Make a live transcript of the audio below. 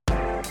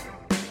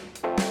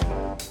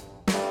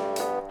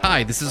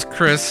Hi, this is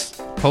Chris,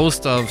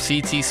 host of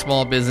CT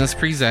Small Business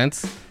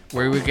Presents,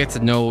 where we get to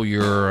know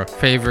your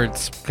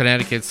favorite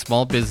Connecticut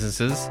small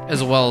businesses,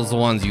 as well as the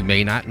ones you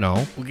may not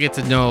know. We get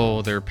to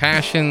know their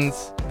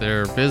passions,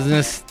 their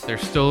business, their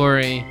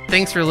story.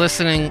 Thanks for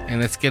listening,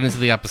 and let's get into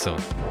the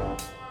episode.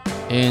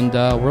 And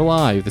we're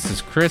live. This is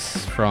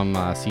Chris from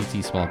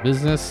CT Small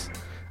Business.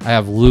 I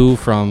have Lou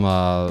from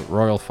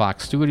Royal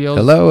Fox Studios.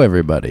 Hello,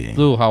 everybody.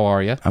 Lou, how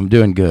are you? I'm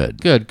doing good.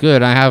 Good.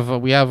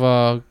 We have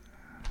a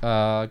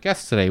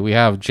guest today. We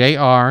have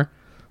JR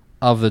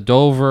of the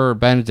Dover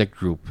Benedict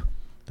Group.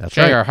 That's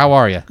JR, right. how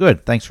are you?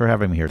 Good. Thanks for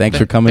having me here. Thanks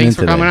for coming in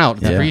today. Thanks for coming out.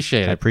 Yeah.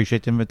 Appreciate I it.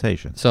 appreciate the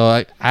invitation. So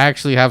I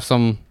actually have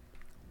a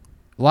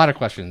lot of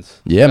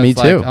questions. Yeah, me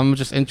It's too. I'm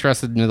just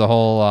interested in the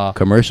whole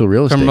Commercial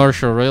real estate.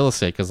 commercial real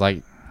estate because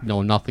I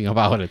know nothing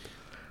about it.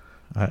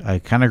 I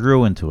kind of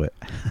grew into it.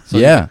 So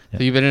Yeah.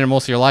 So you've been in it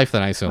most of your life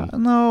then, I assume.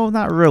 No,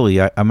 not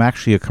really. I'm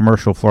actually a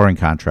commercial flooring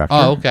contractor.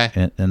 Oh,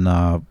 okay.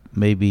 And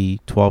maybe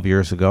 12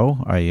 years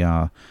ago,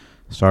 I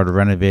started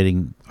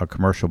renovating a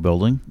commercial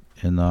building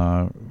and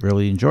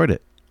really enjoyed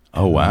it.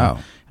 Oh, wow.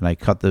 And I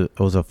it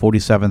was a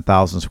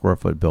 47,000 square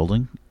foot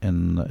building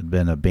and it had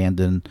been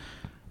abandoned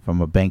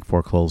from a bank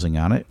foreclosing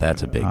on it.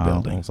 That's a big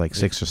building. It was like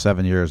 6 or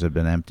 7 years it had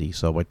been empty.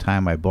 So by the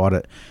time I bought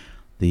it,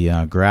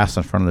 the grass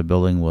in front of the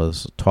building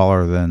was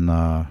taller than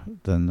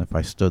if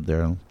I stood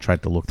there and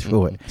tried to look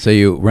through it. So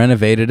you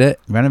renovated it,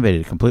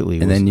 Renovated it completely.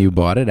 and then you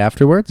bought it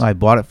afterwards? I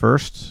bought it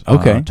first.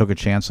 Okay. Took a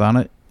chance on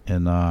it,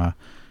 and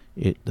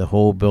the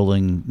whole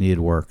building needed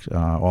work.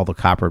 All the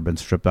copper had been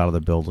stripped out of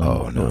the building.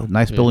 Oh, no.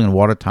 Nice building in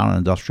Watertown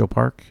Industrial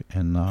Park,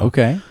 and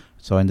Okay.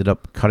 so I ended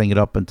up cutting it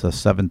up into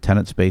 7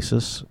 tenant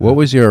spaces. What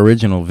was your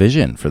original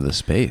vision for the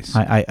space?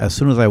 I as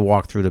soon as I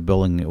walked through the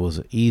building, it was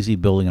an easy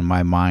building in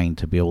my mind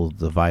to be able to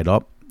divide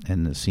up,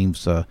 and it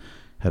seems to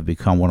have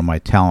become one of my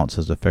talents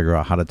is to figure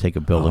out how to take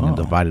a building and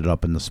divide it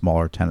up into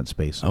smaller tenant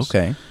spaces.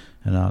 Okay.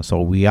 And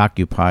so we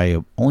occupy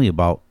only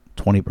about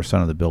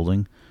 20% of the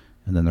building,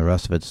 and then the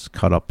rest of it's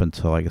cut up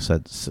into, like I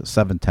said,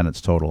 7 tenants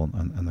total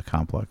in the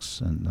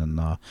complex. And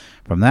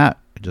from that,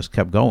 it just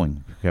kept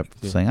going.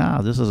 Kept saying,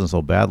 this isn't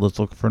so bad. Let's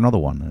look for another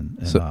one.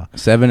 And So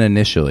 7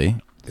 initially.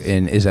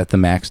 And is that the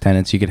max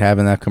tenants you could have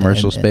in that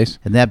commercial space?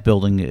 And that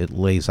building, it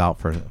lays out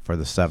for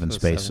the 7 So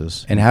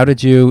spaces. And how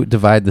did you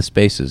divide the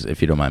spaces,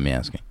 if you don't mind me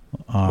asking?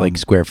 Like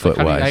square foot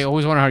I wise?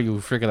 always wonder how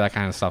you figure that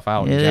kind of stuff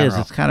out. It in is.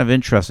 general. It's kind of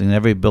interesting.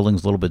 Every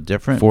building's a little bit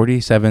different.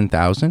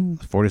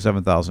 47,000?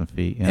 47,000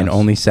 feet. Yes. And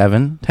only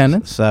 7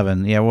 tenants?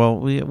 7. Yeah. Well,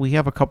 we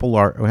have a couple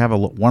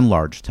one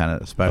large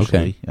tenant,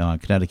 especially.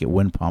 Connecticut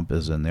Wind Pump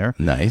is in there.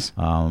 Nice.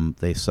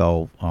 They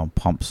sell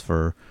pumps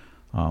for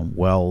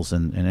wells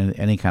and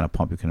any kind of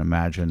pump you can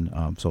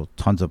imagine. So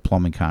tons of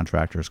plumbing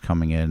contractors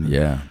coming in.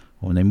 Yeah.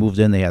 When they moved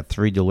in, they had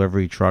 3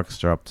 delivery trucks.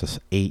 They're up to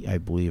 8, I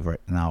believe,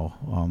 right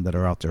now that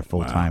are out there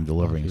full time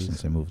delivering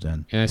since they moved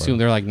in. And I assume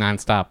they're like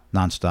nonstop.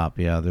 Nonstop,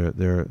 yeah.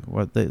 They're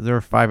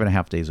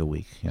 5.5 days a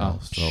week. You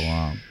know,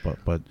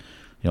 but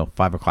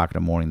 5 o'clock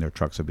in the morning, their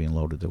trucks are being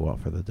loaded to go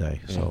out for the day.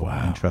 So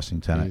interesting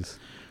tenant.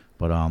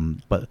 Jeez.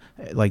 But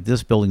like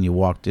this building, you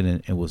walked in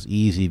and it was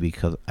easy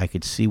because I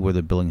could see where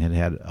the building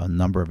had a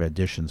number of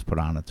additions put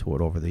on it to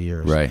it over the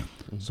years. Right.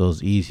 So it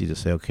was easy to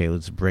say, okay,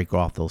 let's break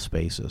off those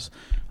spaces.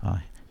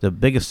 The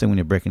biggest thing when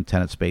you're breaking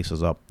tenant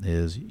spaces up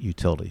is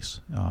utilities,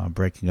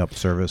 breaking up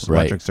service,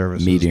 electric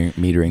services,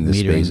 metering the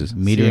spaces.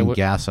 metering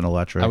gas and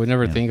electric. I would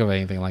never think of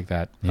anything like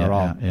that at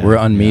all. We're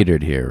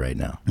unmetered here right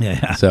now.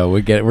 Yeah. So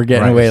we're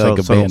getting away like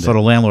a bandit. So the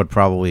landlord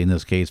probably in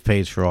this case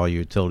pays for all your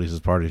utilities as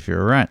part of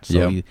your rent.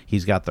 So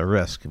he's got the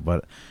risk,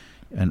 but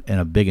in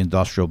a big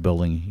industrial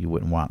building, you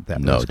wouldn't want that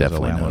risk as a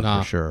landlord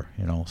for sure.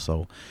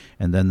 So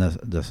and then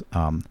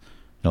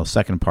the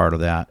second part of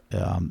that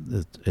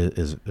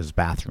is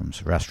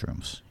bathrooms,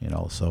 restrooms.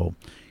 So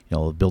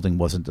the building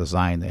wasn't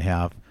designed to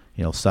have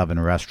 7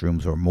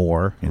 restrooms or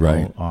more.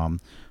 Right.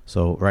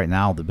 So right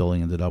now the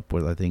building ended up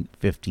with I think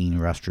 15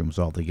 restrooms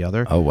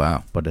altogether. Oh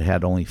wow! But it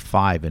had only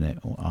 5 in it.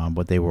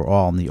 But they were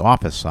all on the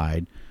office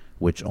side,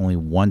 which only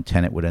one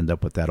tenant would end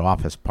up with that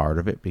office part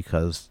of it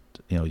because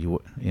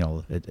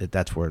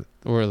that's where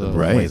the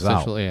plays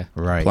out. Yeah.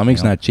 Right.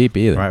 Plumbing's not cheap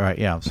either. Right.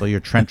 Yeah. So you're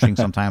trenching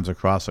sometimes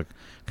across a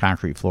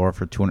concrete floor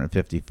for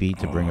 250 feet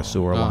to bring a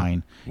sewer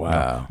line.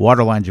 Wow.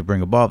 Water lines you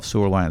bring above,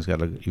 sewer lines got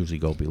to usually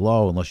go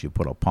below unless you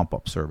put a pump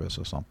up service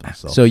or something.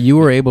 So you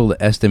were able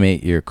to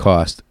estimate your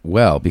cost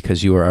well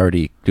because you were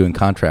already doing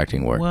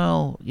contracting work.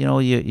 Well,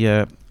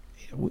 it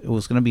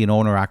was going to be an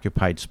owner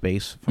occupied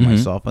space for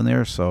myself in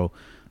there, so.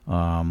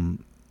 I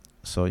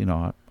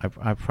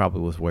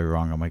probably was way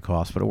wrong on my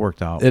cost, but it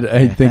worked out.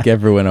 I think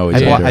everyone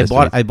always.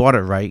 I bought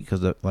it right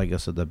because, like I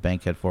said, the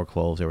bank had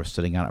foreclosed. They were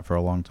sitting on it for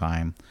a long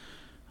time.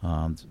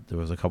 There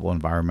was a couple of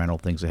environmental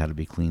things that had to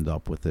be cleaned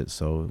up with it,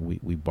 so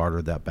we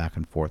bartered that back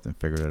and forth and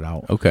figured it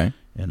out. Okay.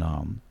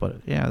 And but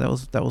yeah,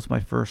 that was my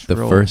first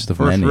first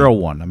many. real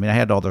one. I mean, I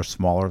had other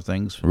smaller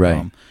things. Right.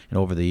 And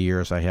over the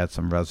years, I had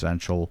some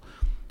residential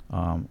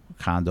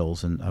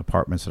condos and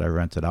apartments that I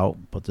rented out,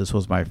 but this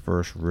was my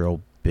first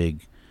real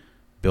big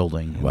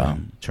building Wow.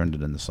 and turned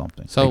it into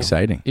something. So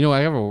exciting. I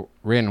have a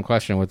random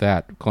question with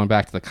that. Going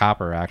back to the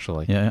copper,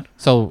 actually. Yeah.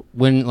 So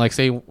when, like,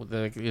 say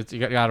you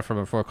got it from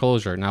a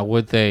foreclosure, now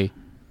would they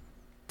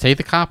take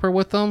the copper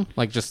with them,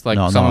 like just like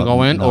someone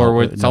go in, or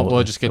would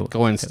someone just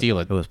go in and steal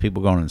it? It was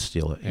people going and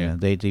steal it. Yeah,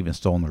 they'd even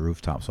stolen the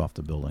rooftops off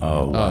the building.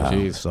 Oh, wow.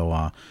 Geez. So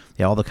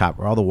all the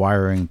copper, all the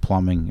wiring,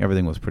 plumbing,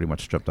 everything was pretty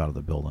much stripped out of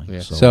the building.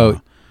 Yeah.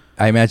 So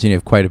I imagine you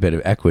have quite a bit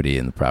of equity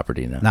in the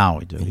property now. Now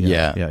we do.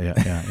 Yeah.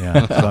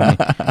 So,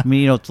 I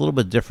mean, it's a little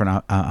bit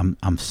different.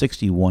 I'm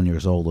 61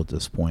 years old at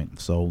this point,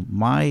 so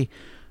my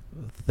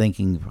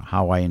thinking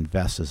how I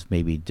invest is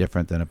maybe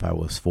different than if I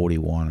was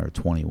 41 or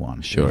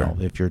 21. Sure.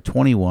 If you're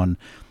 21,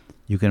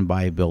 you can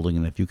buy a building,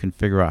 and if you can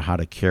figure out how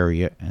to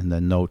carry it and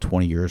then know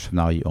 20 years from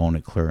now you own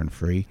it clear and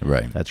free,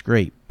 right? That's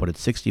great. But at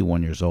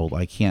 61 years old,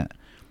 I can't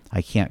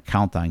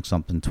count on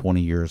something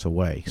 20 years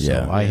away.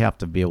 So I have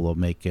to be able to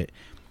make it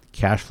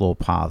cash flow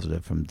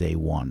positive from day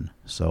one.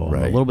 So I'm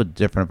a little bit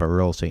different of a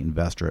real estate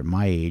investor at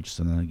my age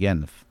than,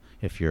 again,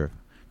 if you're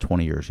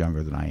 20 years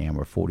younger than I am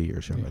or 40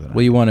 years younger than I am.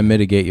 Well, you want to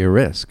mitigate your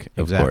risk,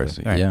 of course.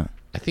 Right. Yeah.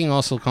 I think it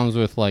also comes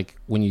with, like,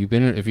 when if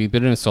you've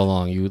been in it so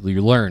long, you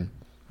learn.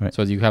 Right.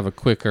 So you have a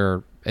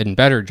quicker and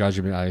better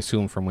judgment, I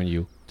assume, from when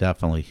you...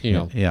 Definitely.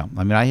 Yeah.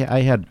 I mean,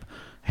 I had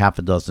half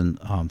a dozen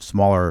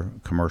smaller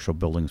commercial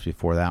buildings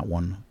before that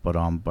one. But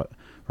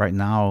right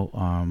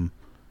now,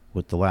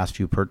 with the last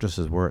few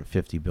purchases, we're at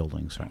 50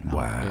 buildings right now.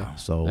 Wow. Yeah.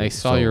 So I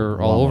saw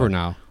you're all over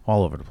now.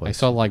 All over the place. I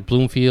saw, like,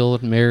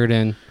 Bloomfield,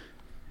 Meriden.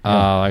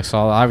 I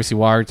saw, obviously,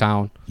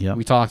 Watertown. Yep.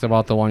 We talked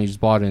about the one you just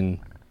bought in...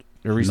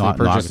 recently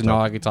purchased in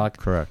Naugatuck.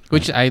 Correct.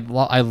 Which I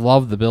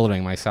love the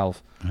building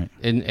myself. Right.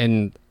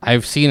 And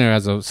I've seen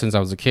it since I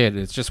was a kid.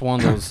 It's just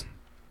one of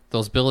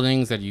those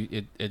buildings that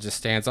it just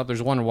stands up.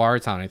 There's one in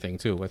Watertown, I think,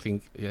 too.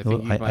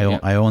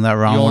 I own that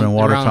round one in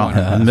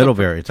Watertown.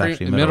 Middlebury. It's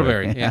actually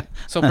Middlebury. Yeah.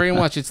 So pretty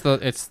much it's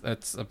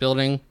a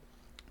building,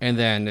 and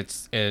then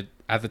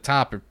at the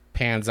top it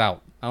pans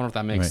out. I don't know if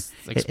that makes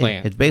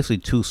explain. It's basically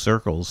two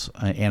circles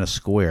and a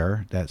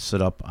square that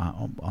sit up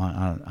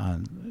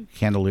on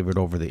cantilevered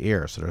over the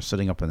air, so they're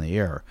sitting up in the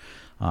air.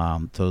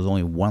 So there's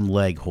only one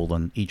leg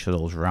holding each of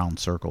those round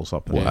circles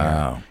up in the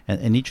air,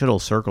 and each of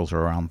those circles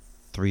are around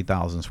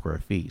 3,000 square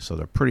feet, so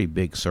they're pretty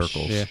big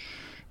circles. Yeah.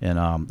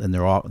 And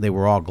they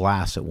were all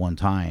glass at one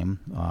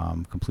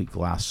time, complete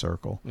glass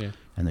circle. Yeah.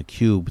 And the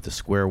cube, the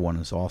square one,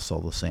 is also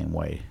the same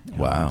way.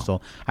 Wow.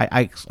 So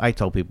I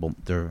tell people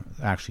they're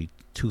actually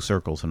two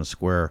circles and a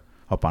square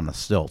up on a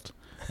stilt,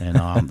 and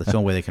that's the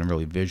only way they can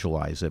really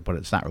visualize it. But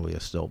it's not really a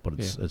stilt, but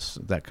it's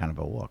that kind of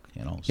a look,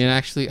 So. And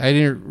actually, I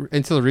didn't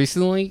until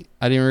recently.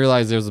 I didn't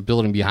realize there was a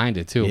building behind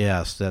it too.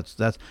 Yes,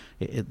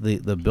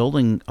 the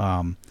building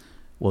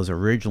was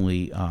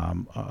originally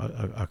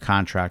a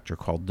contractor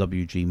called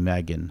W.G.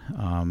 Megan,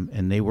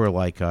 and they were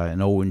like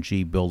an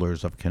O&G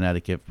Builders of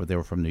Connecticut, but they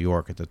were from New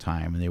York at the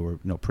time, and they were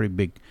pretty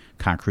big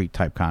concrete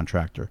type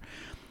contractor.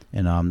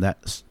 And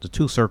that's the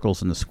two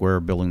circles in the square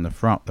building in the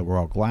front that were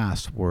all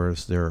glass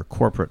was their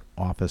corporate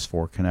office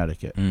for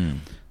Connecticut.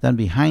 Then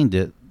behind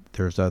it,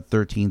 there's a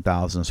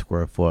 13,000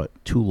 square foot,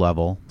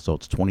 2-level, so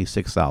it's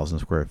 26,000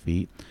 square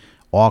feet,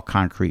 all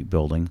concrete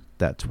building.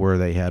 That's where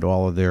they had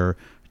all of their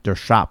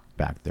shop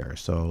back there.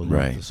 So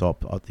so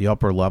up the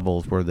upper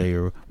levels where they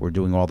were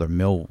doing all their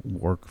mill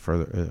work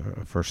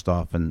for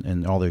stuff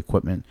and all the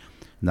equipment.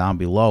 Down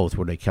below is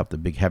where they kept the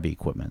big heavy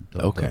equipment.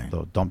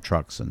 The dump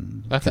trucks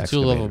and that's a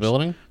 2-level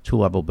building.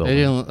 2-level building.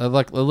 They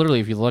didn't literally.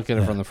 If you look at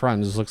it from the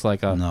front, it just looks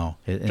like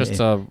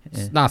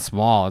it's not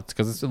small. It's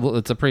because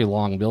it's a pretty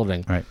long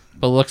building. Right.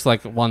 But it looks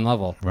like one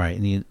level. Right.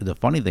 And the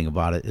funny thing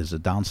about it is the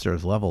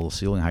downstairs level, the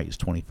ceiling height is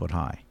 20 foot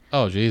high.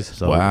 Oh, geez.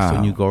 So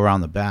when you go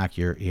around the back,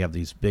 you have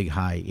these big,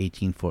 high,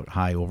 18-foot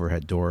high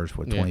overhead doors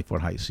with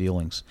 20-foot high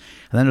ceilings.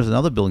 And then there's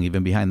another building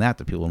even behind that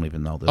people don't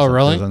even know.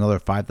 Really? There's another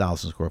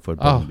 5,000 square foot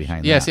building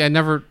behind that. Yeah, see,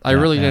 I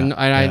really didn't.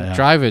 I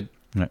drive it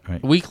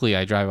weekly.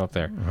 I drive up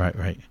there.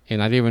 Right.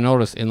 And I didn't even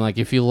notice. And, like,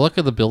 if you look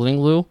at the building,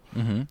 Lou,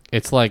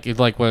 it's like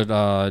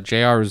what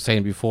JR was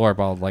saying before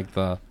about, like,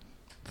 the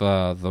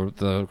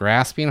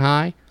grass being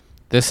high.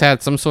 This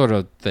had some sort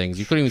of things.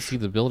 You couldn't even see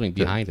the building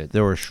behind it.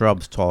 There were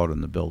shrubs taller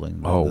than the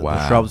building. Oh, wow.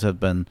 The shrubs have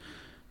been...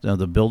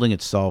 the building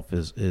itself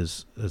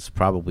is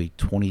probably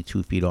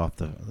 22 feet off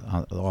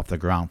the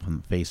ground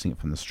from facing it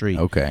from the street.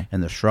 Okay.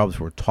 And the shrubs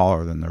were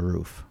taller than the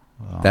roof.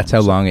 That's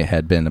how long it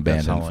had been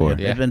abandoned for. It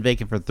had been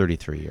vacant for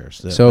 33 years.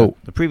 The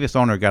previous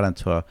owner got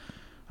into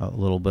a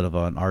little bit of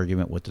an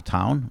argument with the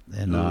town,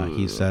 and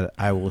he said,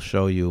 "I will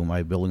show you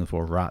my buildings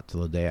will rot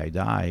till the day I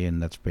die," and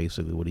that's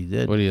basically what he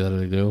did. What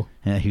did he do?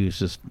 And he was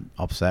just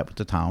upset with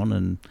the town,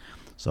 and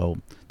so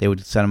they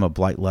would send him a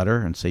blight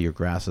letter and say your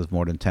grass is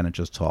more than 10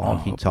 inches tall.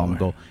 He'd tell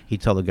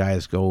the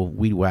guys go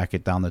weed whack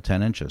it down to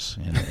 10 inches,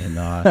 and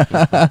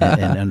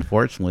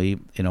unfortunately,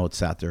 it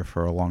sat there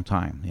for a long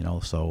time.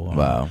 So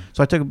wow.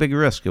 So I took a big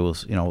risk. It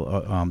was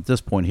at this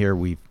point here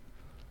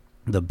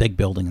the big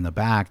building in the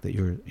back that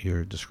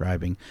you're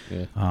describing.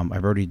 Yeah.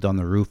 I've already done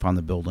the roof on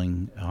the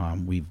building.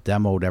 We've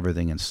demoed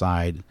everything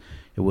inside.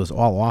 It was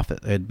all office.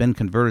 It had been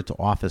converted to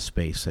office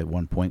space at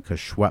one point because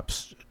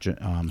Schweppes. Ginger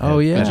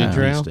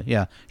ale?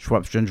 Yeah,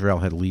 Schweppes Ginger Ale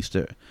had leased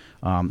it,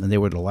 and they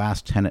were the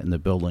last tenant in the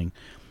building.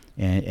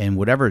 And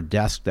whatever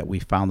desk that we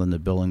found in the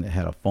building that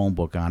had a phone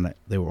book on it,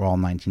 they were all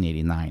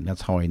 1989.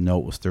 That's how I know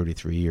it was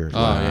 33 years. Oh,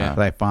 yeah.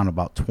 But I found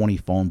about 20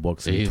 phone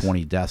books Jeez. and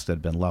 20 desks that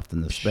had been left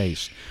in the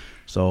space.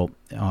 So,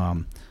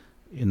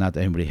 not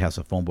that anybody has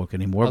a phone book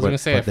anymore. I was going to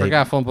say, I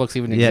forgot phone books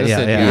even existed,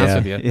 to be honest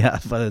with you. Yeah,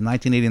 but in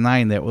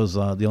 1989, that was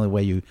the only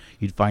way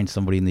you'd find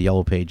somebody in the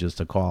yellow pages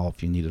to call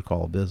if you needed to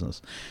call a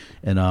business.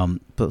 And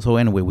so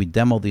anyway, we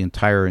demoed the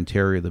entire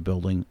interior of the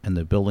building, and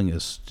the building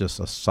is just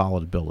a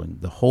solid building.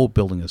 The whole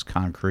building is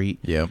concrete.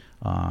 Yep.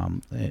 I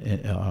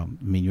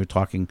mean, you're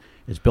talking,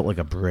 it's built like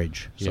a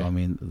bridge. So, Yeah. I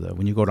mean,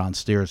 when you go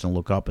downstairs and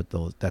look up at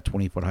that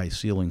 20-foot high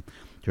ceiling,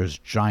 there's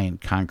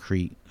giant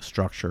concrete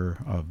structure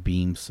of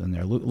beams in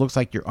there. Looks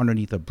like you're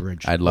underneath a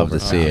bridge. I'd love to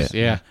see it.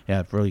 Yeah.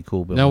 Yeah, it's really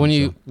cool building. Now,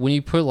 when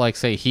you put, like,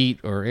 say, heat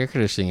or air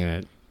conditioning in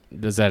it,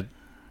 does that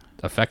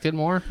affect it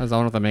more? I don't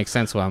know if that makes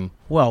sense.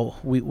 Well,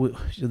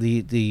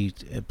 the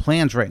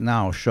plans right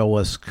now show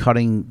us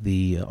cutting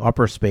the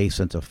upper space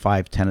into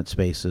 5 tenant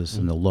spaces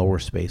and the lower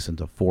space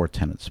into 4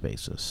 tenant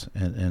spaces,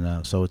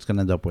 and so it's going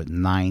to end up with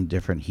 9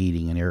 different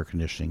heating and air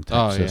conditioning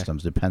type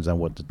systems. Depends on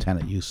what the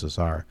tenant uses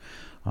are.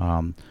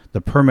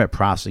 The permit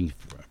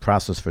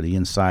process for the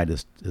inside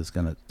is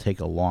going to take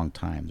a long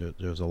time.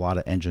 There's a lot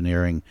of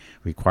engineering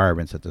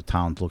requirements that the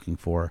town's looking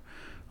for.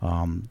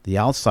 The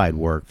outside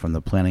work from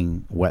the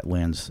planning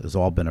wetlands has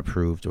all been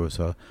approved. There was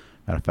matter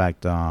of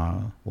fact,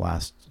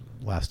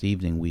 last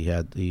evening we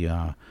had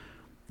the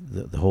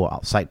whole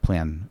site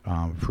plan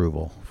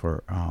approval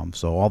for.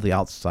 So all the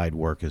outside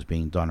work is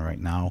being done right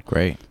now.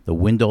 Great. The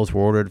windows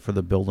were ordered for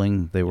the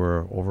building. They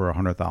were over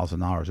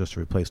 $100,000 just to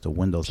replace the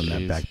windows in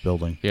that back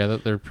building. Yeah,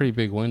 they're pretty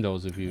big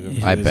windows.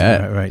 I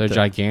bet. Right. They're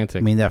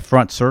gigantic. I mean, that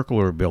front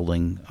circular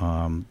building,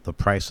 the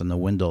price on the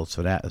windows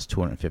for that is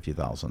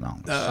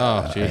 $250,000.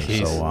 Oh,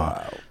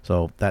 jeez.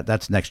 So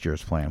that's next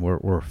year's plan.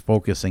 We're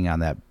focusing on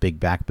that big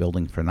back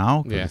building for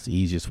now because it's the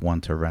easiest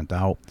one to rent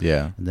out.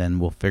 Yeah. And then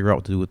we'll figure out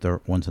what to do with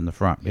the ones in the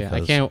front.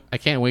 Yeah, I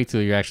can't wait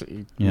till you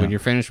actually when you're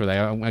finished with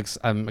that.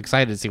 I'm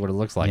excited to see what it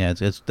looks like. Yeah,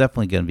 it's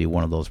definitely going to be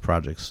one of those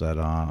projects that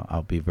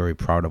I'll be very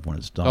proud of when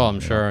it's done. Oh, I'm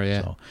sure.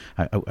 Yeah. So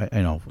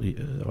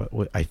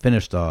I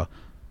finished an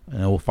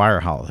old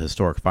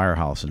historic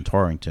firehouse in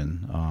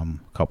Torrington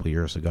a couple of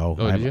years ago.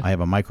 Oh, I have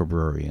a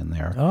microbrewery in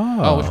there.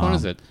 Oh, which one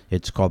is it?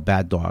 It's called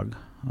Bad Dog.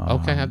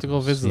 Okay, I have to go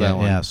visit that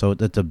one. Yeah, so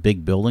it's a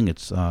big building.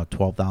 It's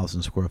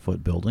 12,000 square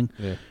foot building.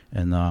 Yeah.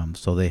 And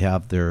so they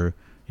have their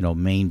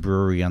main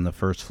brewery on the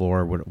first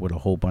floor with a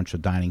whole bunch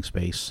of dining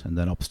space, and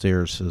then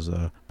upstairs is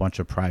a bunch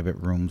of private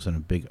rooms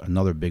and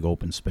another big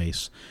open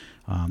space.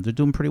 They're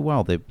doing pretty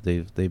well.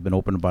 They've been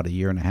open about a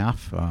year and a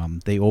half.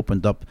 They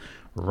opened up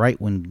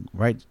right in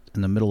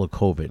the middle of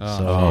COVID.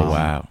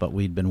 Wow! But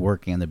we'd been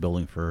working on the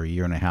building for a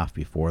year and a half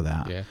before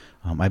that. Yeah.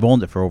 I've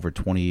owned it for over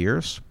 20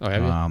 years. Oh,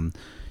 have you?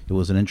 It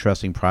was an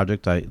interesting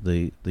project.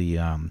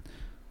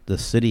 The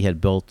city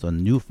had built a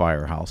new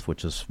firehouse,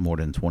 which is more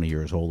than 20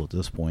 years old at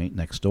this point,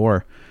 next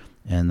door,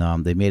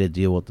 and they made a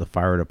deal with the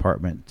fire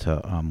department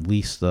to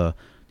lease the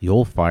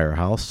old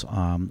firehouse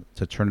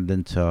to turn it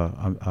into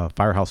a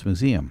firehouse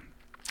museum.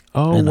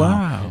 Oh,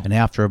 wow. And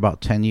after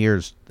about 10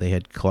 years, they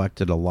had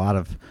collected a lot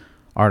of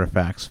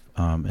artifacts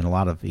and a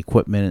lot of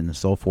equipment and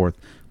so forth,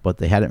 but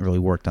they hadn't really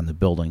worked on the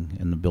building,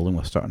 and the building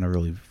was starting to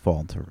really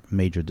fall into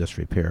major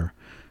disrepair.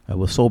 It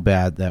was so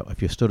bad that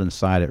if you stood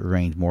inside, it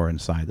rained more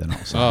inside than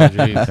outside. Oh,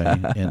 jeez.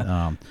 Okay?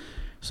 And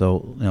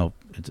so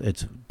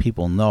it's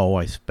people know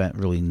I spent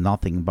really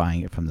nothing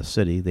buying it from the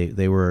city.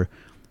 They were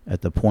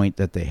at the point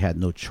that they had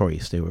no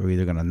choice. They were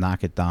either going to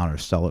knock it down or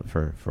sell it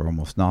for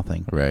almost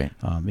nothing, right?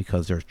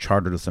 Because their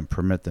charter doesn't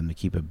permit them to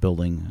keep a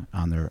building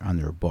on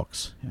their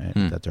books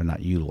that they're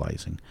not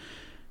utilizing.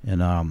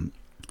 And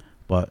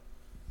but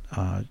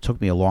it took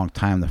me a long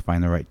time to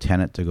find the right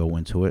tenant to go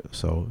into it.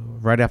 So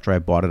right after I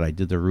bought it, I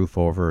did the roof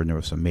over, and there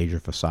was some major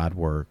facade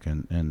work,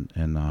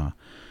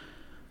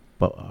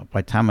 but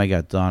by the time I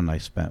got done, I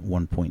spent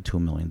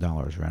 $1.2 million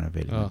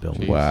renovating the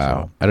building.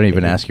 Wow! So I don't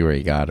even ask you where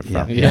you got it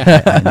from.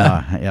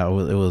 Yeah,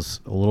 it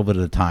was a little bit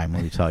at a time,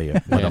 let me tell you.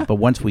 But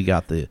once we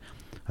got the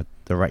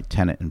right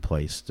tenant in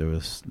place, there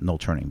was no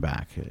turning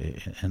back.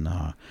 And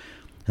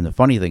the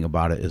funny thing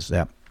about it is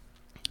that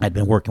I'd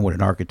been working with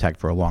an architect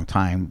for a long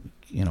time,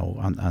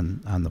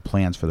 on the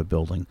plans for the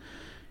building,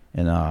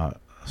 and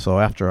so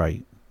after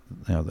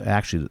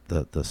actually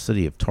the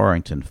city of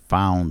Torrington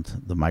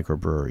found the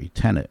microbrewery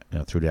tenant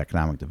through the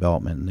economic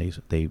development,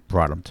 and they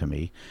brought him to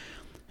me,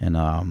 and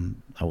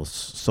I was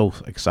so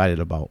excited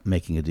about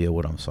making a deal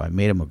with him. So I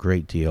made him a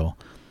great deal,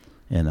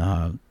 and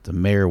the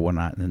mayor went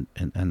out in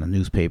the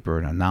newspaper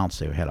and announced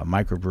they had a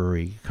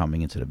microbrewery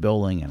coming into the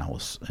building, and I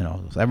was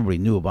everybody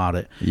knew about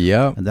it.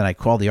 Yeah. And then I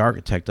called the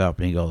architect up,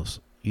 and he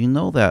goes, "You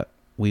know that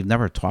we've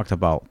never talked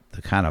about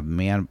the kind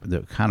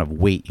of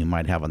weight you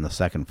might have on the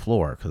second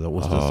floor, because it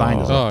was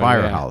designed as a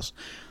firehouse.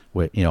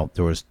 Where,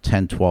 there was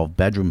 10, 12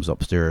 bedrooms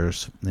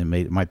upstairs.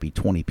 It might be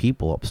 20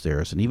 people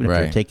upstairs, and even if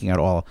you're taking out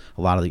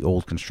a lot of the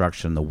old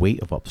construction, the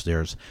weight of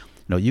upstairs,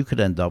 you could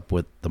end up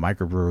with the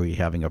microbrewery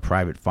having a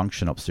private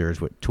function upstairs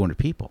with 200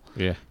 people.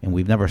 Yeah, and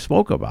we've never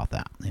spoke about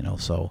that.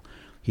 So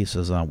he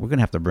says we're going to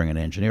have to bring an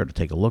engineer to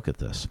take a look at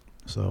this.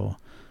 So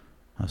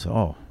I said,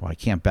 I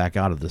can't back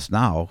out of this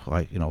now.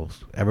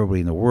 Everybody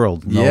in the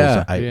world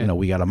knows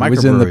we got a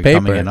microbrewery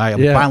coming in. I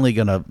am finally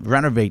going to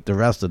renovate the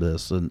rest of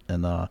this.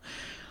 And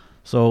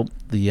so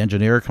the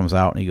engineer comes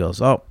out and he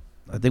goes, I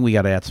think we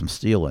got to add some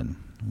steel in.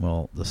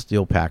 Well, the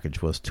steel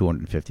package was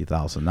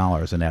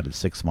 $250,000 and added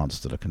 6 months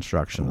to the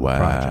construction of the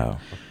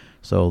project.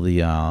 So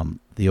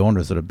the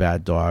owners of the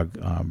Bad Dog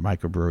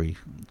microbrewery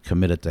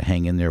committed to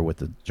hang in there with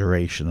the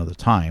duration of the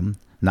time,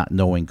 not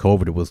knowing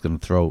COVID was going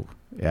to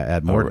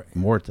add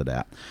more to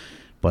that.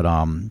 But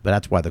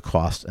that's why the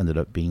cost ended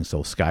up being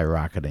so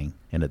skyrocketing.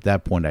 And at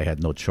that point, I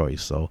had no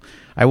choice. So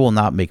I will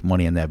not make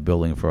money in that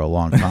building for a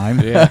long time.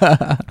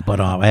 But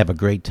I have a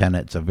great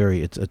tenant.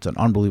 It's an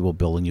unbelievable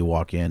building. You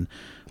walk in.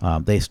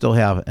 They still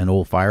have an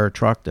old fire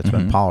truck that's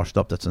been polished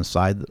up that's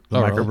inside the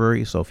microbrewery.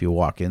 Really? So if you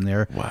walk in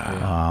there,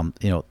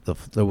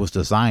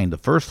 the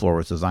first floor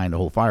was designed to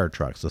hold fire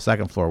trucks. The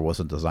second floor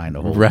wasn't designed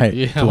to hold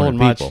 200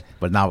 people,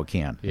 but now it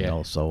can.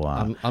 So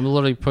I'm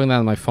literally putting that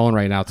on my phone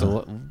right now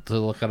to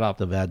look it up.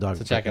 The Bad Dog,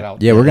 to check it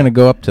out. Yeah, we're gonna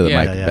go up to the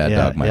Bad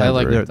Dog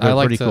microbrewery. They're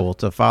pretty cool.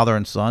 It's a father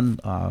and son,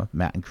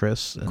 Matt and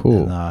Chris.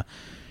 Cool.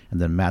 And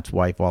then Matt's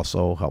wife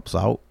also helps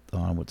out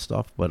with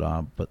stuff, but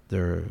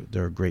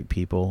they're great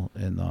people,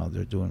 and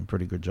they're doing a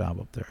pretty good job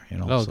up there.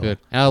 Good.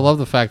 And I love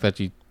the fact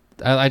that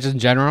I just in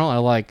general, I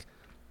like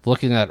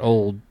looking at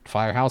old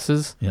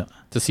firehouses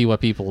to see what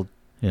people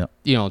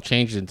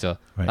changed into.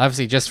 Right.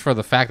 Obviously, just for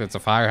the fact that it's a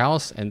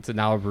firehouse and to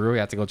now a brewery,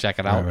 I have to go check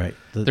it out. Right.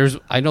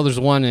 I know there's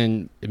one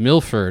in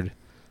Milford.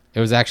 It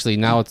was actually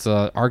now it's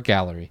an art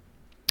gallery.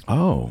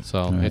 Oh,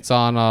 so it's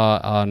on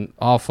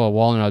off of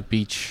Walnut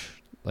Beach,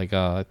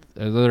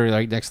 literally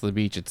right next to the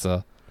beach. It's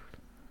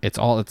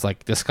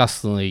like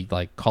disgustingly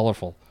like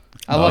colorful.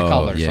 I like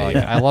colors.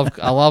 Yeah, so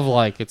I love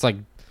like it's like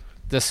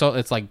this. So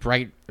it's like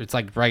bright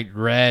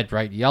red,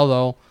 bright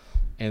yellow,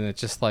 and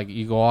it's just like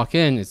you go walk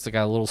in. It's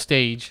got a little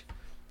stage,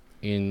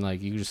 and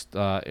like you just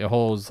it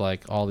holds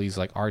like all these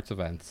like arts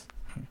events.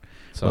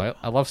 So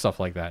I love stuff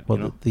like that.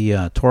 Well,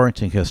 the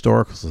Torrington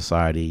Historical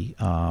Society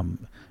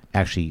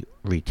actually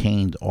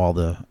retained all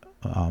the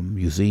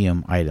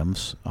museum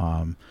items,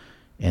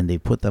 and they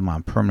put them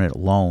on permanent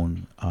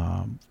loan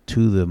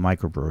to the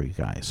microbrewery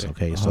guys.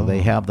 Okay, so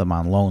they have them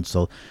on loan.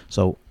 So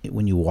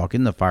when you walk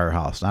in the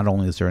firehouse, not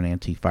only is there an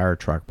antique fire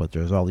truck, but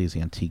there's all these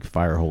antique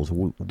fire hose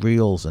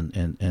reels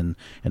and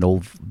an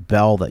old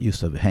bell that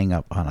used to hang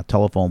up on a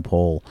telephone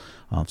pole.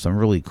 Some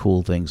really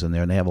cool things in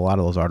there, and they have a lot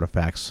of those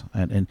artifacts.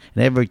 And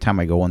every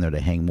time I go in there,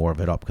 they hang more of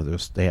it up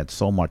because they had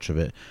so much of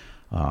it.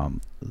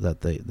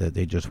 That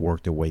they just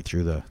worked their way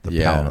through the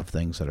palette of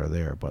things that are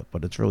there, but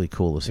it's really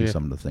cool to see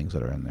some of the things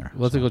that are in there.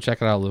 We'll have to go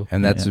check it out, Lou.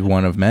 And that's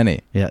one of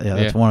many.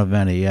 That's one of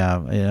many.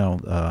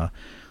 Yeah,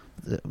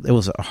 it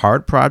was a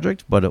hard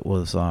project, but it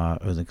was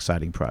an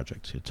exciting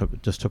project.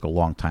 It just took a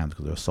long time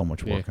because there was so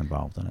much work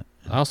involved in it.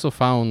 I also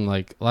found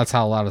that's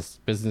how a lot of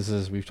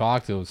businesses we've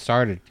talked to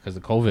started because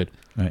of COVID.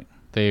 Right.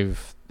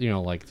 They've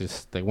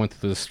they went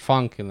through this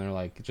funk and they're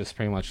like just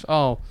pretty much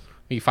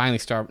we finally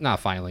start, not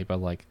finally,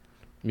 but like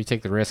let me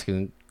take the risk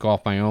and go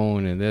off my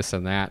own and this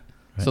and that.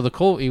 Right.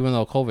 So even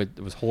though COVID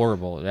was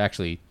horrible, it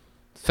actually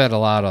fed a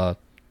lot of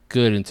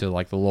good into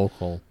like the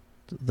local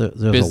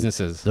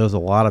businesses. There's a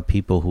lot of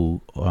people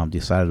who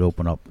decided to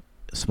open up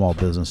small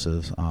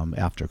businesses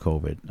after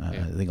COVID.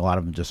 I think a lot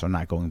of them just are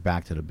not going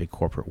back to the big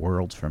corporate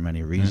worlds for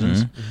many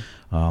reasons.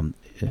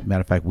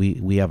 Matter of fact,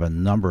 we have a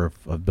number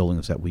of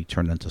buildings that we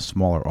turned into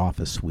smaller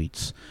office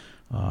suites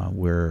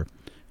where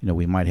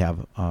we might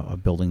have a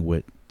building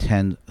with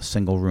 10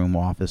 single-room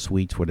office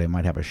suites where they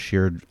might have a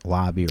shared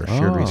lobby or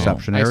shared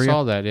reception area. I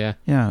saw that, yeah.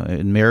 Yeah,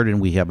 in Meriden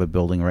we have a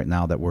building right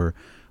now that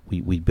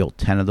we built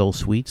 10 of those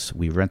suites.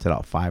 We rented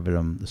out 5 of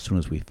them as soon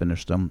as we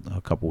finished them a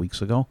couple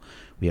weeks ago.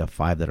 We have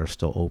 5 that are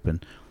still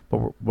open.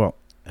 But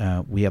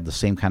we have the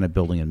same kind of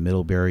building in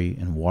Middlebury,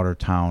 in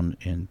Watertown,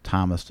 in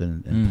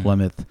Thomaston, in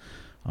Plymouth.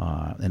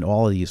 And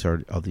all of these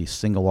are these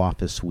single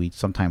office suites,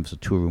 sometimes a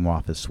 2-room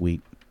office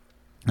suite.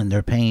 And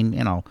they're paying,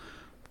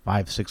 $500,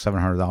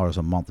 $600, $700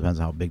 a month, depends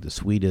on how big the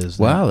suite is.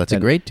 Wow, that's a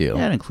great deal.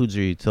 Yeah, it includes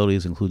their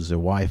utilities, includes their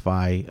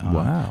Wi-Fi.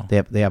 Wow.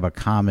 They have a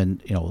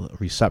common,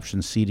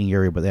 reception seating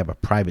area, but they have a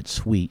private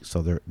suite,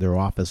 so their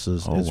office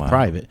is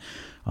private.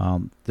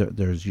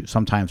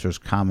 Sometimes there's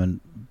common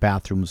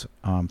bathrooms.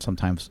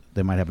 Sometimes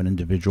they might have an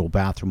individual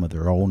bathroom of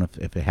their own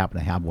if they happen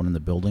to have one in the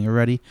building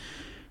already.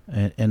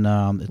 And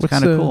it's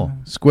kind of cool.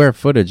 Square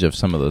footage of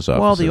some of those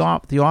offices?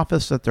 Well, the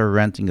office that they're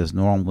renting is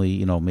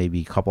normally, maybe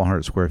a couple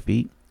hundred square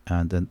feet.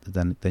 And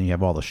then you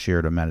have all the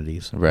shared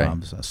amenities. Right.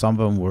 Some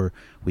of them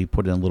we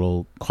put in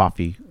little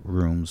coffee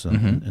rooms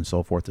and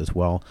so forth as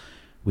well.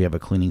 We have a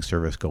cleaning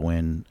service go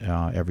in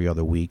every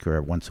other week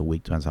or once a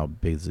week, depends how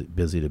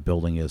busy the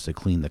building is, to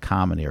clean the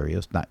common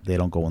areas. They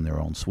don't go in their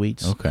own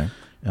suites. Okay.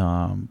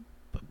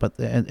 But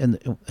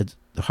it's,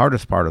 the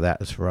hardest part of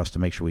that is for us to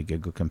make sure we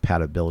get good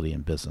compatibility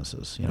in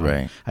businesses.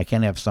 Right. I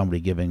can't have somebody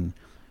giving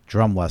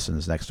drum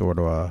lessons next door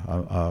to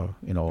a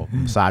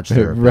massage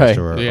therapist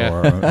or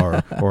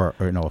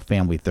a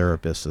family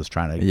therapist is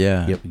trying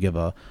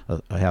to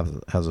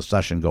has a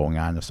session going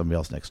on and somebody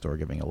else next door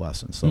giving a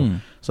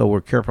lesson. So we're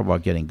careful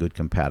about getting good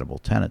compatible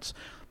tenants.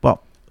 But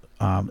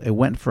it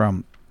went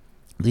from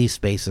these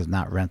spaces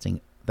not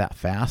renting that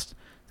fast,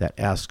 that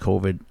as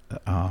COVID,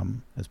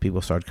 as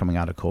people started coming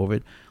out of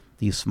COVID,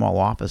 these small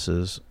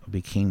offices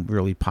became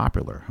really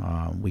popular.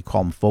 We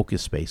call them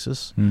focus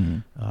spaces.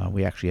 Mm-hmm.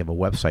 We actually have a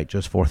website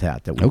just for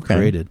that we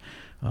created.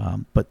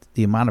 But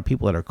the amount of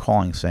people that are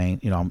calling saying,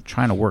 I'm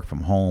trying to work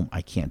from home,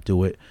 I can't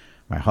do it.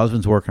 My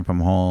husband's working from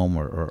home,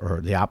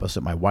 or the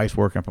opposite, my wife's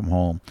working from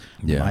home.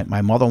 Yeah.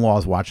 My mother-in-law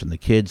is watching the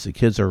kids. The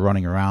kids are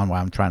running around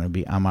while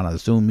I'm on a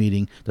Zoom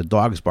meeting. The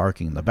dog's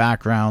barking in the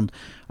background.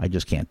 I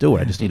just can't do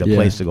it. I just need a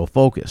place to go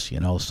focus,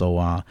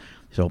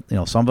 So,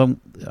 some of them,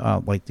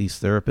 like these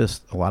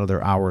therapists, a lot of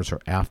their hours are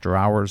after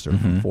hours. They're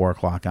from 4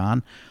 o'clock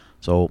on.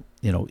 So,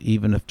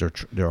 even if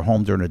they're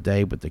home during the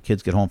day, but the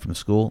kids get home from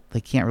school,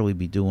 they can't really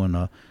be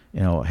doing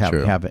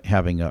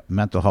having a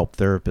mental health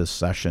therapist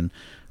session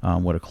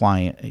with a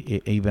client,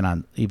 even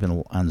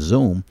on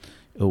Zoom,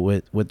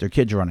 with their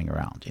kids running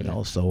around.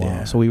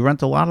 So we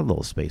rent a lot of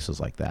those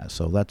spaces like that.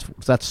 So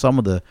that's some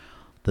of the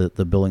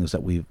buildings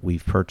that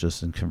we've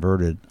purchased and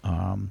converted.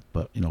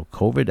 But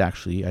COVID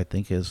actually, I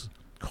think, has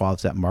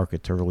caused that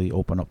market to really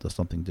open up to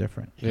something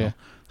different. You know?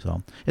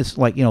 So it's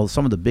like,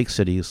 some of the big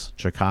cities,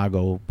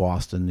 Chicago,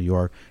 Boston, New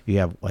York, you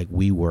have like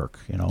WeWork,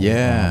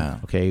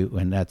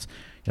 and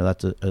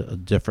that's a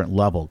different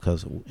level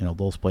because,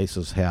 those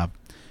places have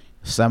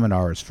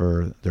seminars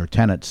for their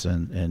tenants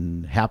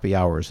and happy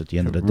hours at the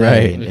end of the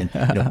day. Right.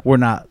 And we're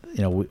not,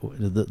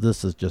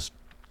 this is just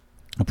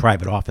a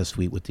private office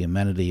suite with the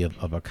amenity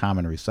of a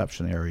common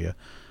reception area.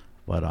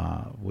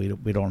 But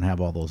we don't have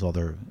all those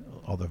other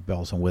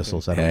bells and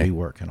whistles that a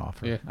WeWork can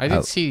offer. Yeah, I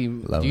did see.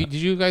 Did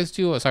you guys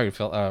do? Sorry,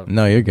 Phil.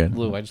 No, you're good.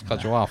 Lou, I just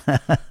cut you off.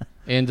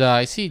 And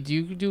I see. Do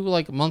you do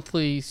like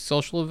monthly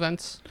social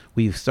events?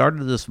 We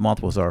started this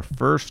month was our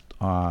first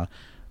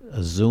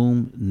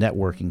Zoom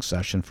networking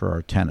session for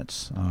our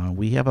tenants.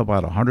 We have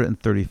about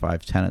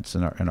 135 tenants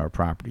in our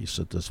properties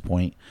at this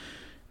point,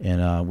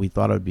 and we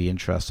thought it would be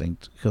interesting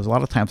because a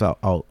lot of times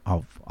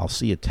I'll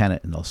see a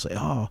tenant and they'll say,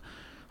 "Oh,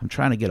 I'm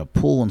trying to get a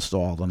pool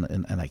installed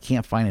and I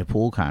can't find a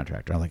pool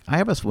contractor." I'm like, I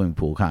have a swimming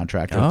pool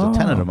contractor. It's a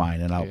tenant of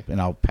mine,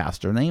 and I'll pass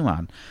their name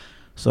on.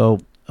 So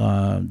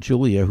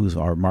Julia, who's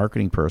our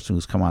marketing person,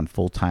 who's come on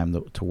full time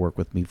to work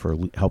with me for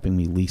helping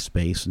me lease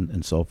space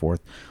and so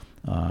forth.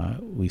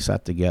 We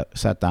sat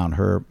down,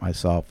 her,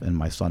 myself, and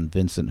my son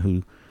Vincent,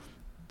 who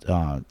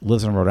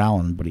lives in Rhode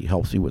Island, but he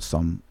helps me with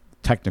some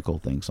technical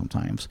things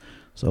sometimes.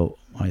 So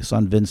my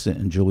son Vincent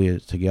and Julia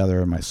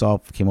together and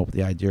myself came up with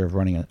the idea of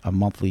running a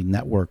monthly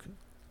network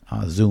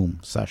Zoom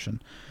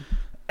session,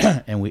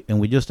 and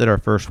we just did our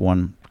first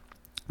one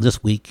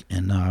this week,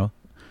 and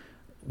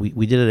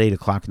we did it at 8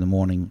 o'clock in the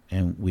morning,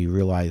 and we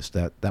realized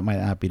that might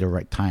not be the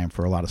right time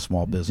for a lot of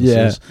small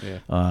businesses.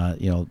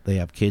 They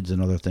have kids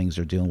and other things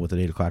they're dealing with at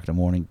 8 o'clock in the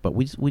morning. But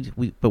we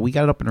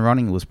got it up and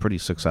running. It was pretty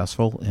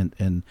successful, and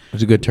it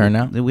was a good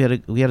turnout. We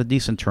had a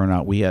decent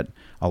turnout. We had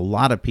a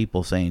lot of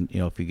people saying,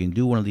 if you can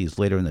do one of these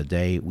later in the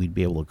day, we'd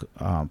be able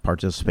to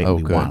participate.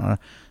 We want.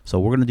 So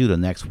we're going to do the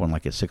next one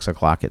like at 6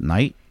 o'clock at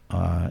night.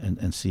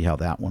 And see how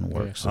that one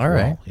works. All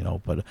right.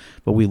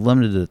 But we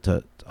limited it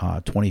to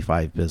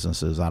 25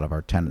 businesses out of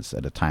our tenants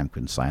at a time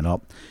can sign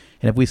up.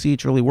 And if we see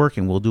it's really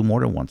working, we'll do more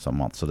than once a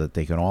month so that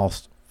they can all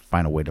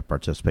find a way to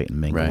participate and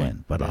mingle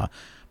in. But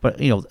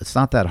it's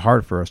not that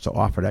hard for us to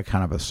offer that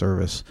kind of a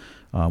service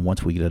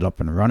once we get it up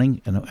and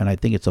running. And I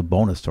think it's a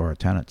bonus to our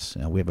tenants.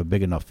 We have a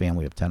big enough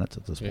family of tenants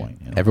at this point.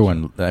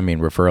 Everyone,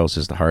 referrals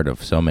is the heart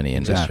of so many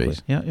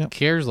industries. Exactly. Yeah.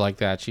 Cares like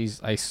that.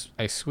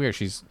 I swear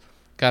she's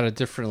got a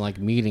different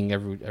meeting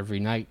every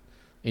night,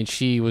 and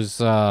she was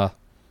they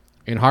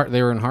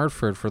were in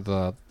Hartford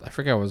for I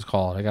forget what it was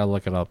called. I gotta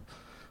look it up,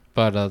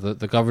 but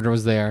the governor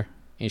was there,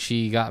 and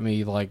she got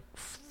me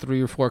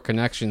 3 or 4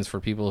 connections for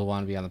people who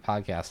want to be on the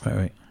podcast.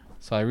 Right.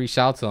 So I reached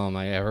out to them.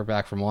 I heard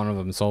back from one of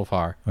them so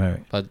far.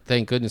 Right. But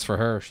thank goodness for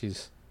her.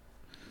 She's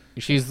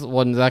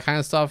one that kind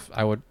of stuff.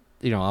 I would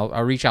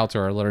I'll reach out to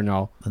her, let her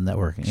know the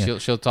networking. Yeah.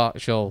 She'll talk.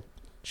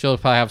 She'll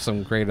probably have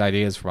some great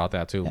ideas about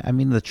that, too.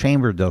 The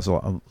chamber does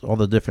all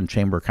the different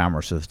chamber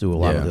commerces do a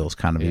lot of those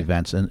kind of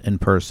events in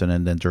person,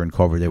 and then during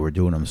COVID they were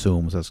doing them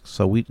Zoom.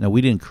 So we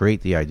didn't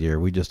create the idea.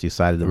 We just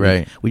decided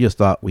that we just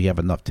thought we have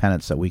enough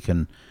tenants that we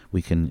can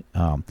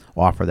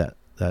offer that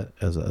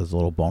as a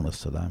little bonus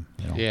to them.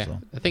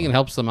 I think it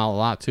helps them out a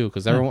lot, too,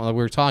 because everyone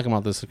we were talking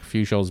about this a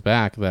few shows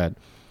back, that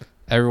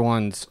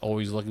everyone's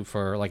always looking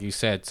for, like you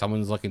said,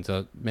 someone's looking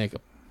to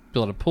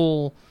build a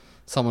pool,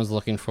 someone's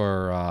looking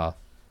for...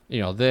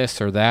 this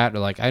or that.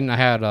 Or I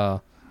had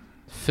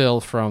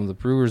Phil from the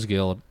Brewers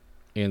Guild,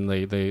 and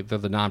they're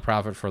the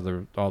nonprofit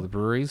for all the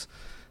breweries,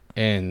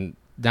 and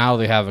now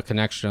they have a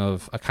connection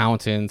of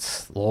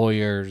accountants,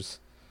 lawyers,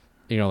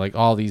 like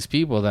all these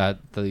people that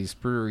these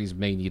breweries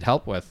may need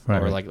help with,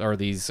 or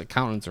these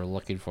accountants are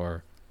looking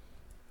for,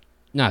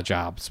 not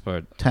jobs,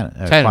 but tenants,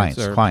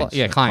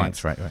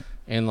 clients, right.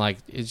 And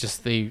it's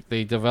just they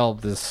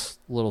develop this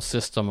little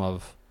system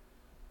of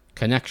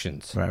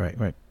connections.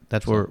 Right.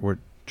 That's where we're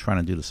trying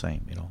to do the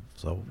same,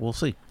 So we'll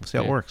see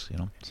how it works,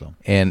 So.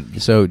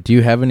 And so, do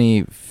you have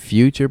any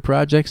future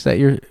projects that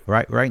you're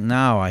right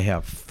now? I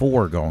have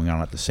 4 going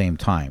on at the same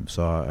time.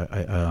 So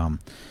I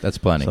that's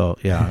plenty. So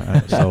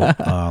yeah.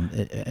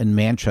 In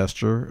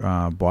Manchester,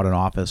 bought an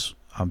office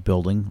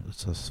building.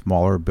 It's a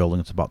smaller building.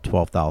 It's about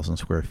 12,000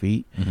 square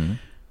feet,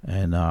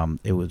 and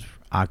it was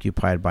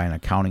occupied by an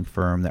accounting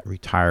firm that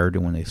retired.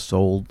 And when they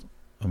sold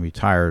and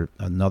retired,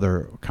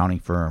 another accounting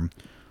firm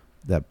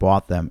that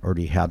bought them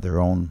already had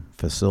their own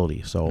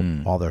facility, so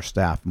all their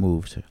staff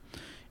moved,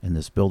 and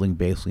this building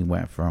basically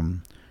went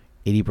from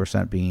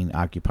 80% being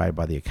occupied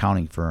by the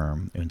accounting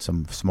firm and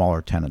some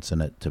smaller tenants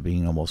in it to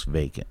being almost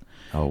vacant.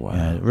 Oh, wow.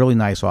 And a really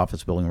nice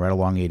office building right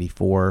along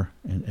 84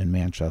 in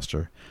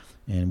Manchester,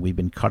 and we've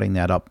been cutting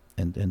that up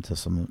into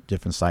some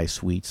different size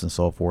suites and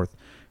so forth,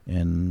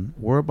 and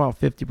we're about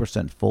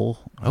 50% full.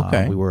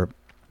 Okay. We were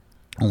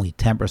only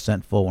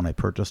 10% full when I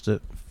purchased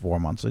it 4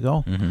 months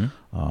ago.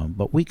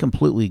 But we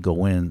completely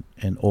go in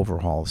and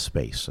overhaul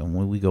space. And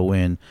when we go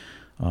in,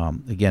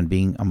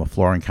 again, I'm a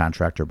flooring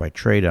contractor by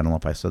trade. I don't know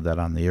if I said that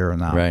on the air or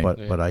not, right.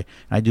 but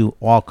I do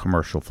all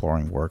commercial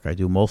flooring work. I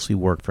do mostly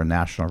work for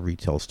national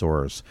retail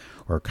stores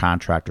or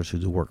contractors who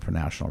do work for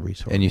national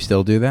retail. And you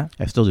still do that?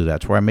 I still do that.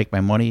 It's where I make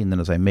my money, and then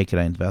as I make it,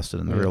 I invest it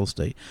in the real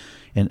estate.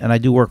 And I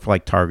do work for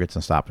like Targets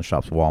and Stop and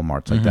Shops,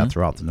 Walmarts, like that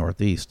throughout the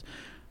Northeast.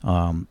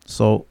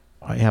 So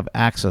I have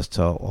access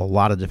to a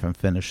lot of different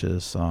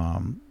finishes.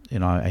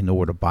 I know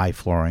where to buy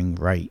flooring,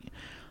 right?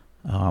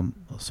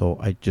 So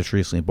I just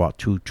recently bought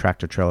 2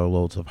 tractor trailer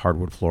loads of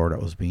hardwood floor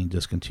that was being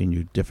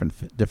discontinued. Different.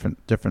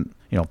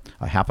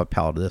 A half a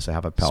pallet of this, a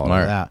half a pallet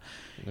of that.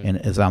 And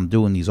as I'm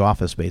doing these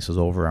office spaces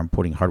over, I'm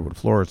putting hardwood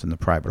floors in the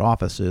private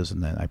offices,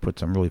 and then I put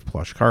some really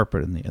plush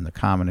carpet in the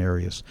common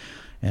areas.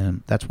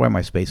 And that's why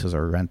my spaces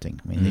are renting.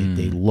 I mean,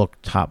 they look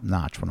top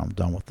notch when I'm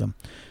done with them.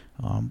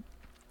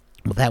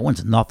 Well, that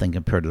one's nothing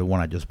compared to the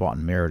one I just bought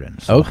in Meriden.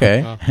 So,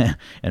 okay.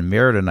 In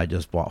Meriden, I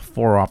just bought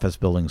 4 office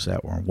buildings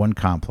that were in one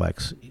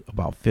complex,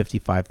 about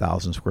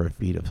 55,000 square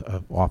feet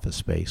of office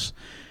space,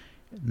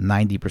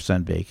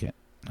 90% vacant.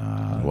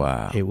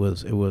 Wow. It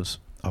was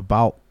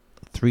about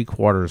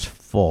 3/4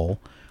 full,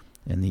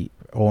 and the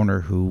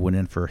owner, who went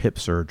in for hip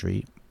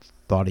surgery,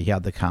 thought he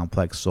had the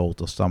complex sold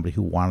to somebody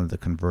who wanted to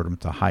convert him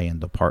to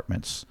high-end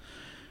apartments.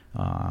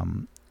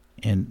 And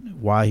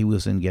while he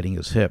was in getting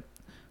his hip,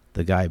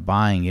 the guy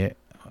buying it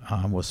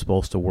was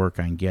supposed to work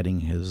on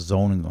getting his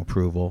zoning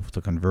approval to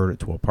convert it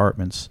to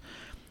apartments.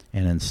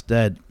 And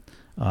instead,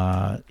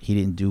 he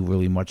didn't do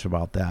really much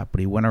about that. But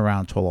he went around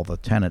and told all the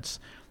tenants,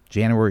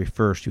 January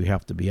 1st, you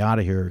have to be out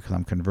of here because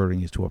I'm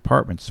converting these to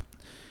apartments.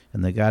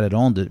 And the guy that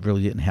owned it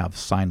really didn't have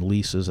signed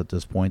leases at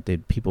this point.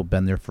 People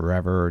been there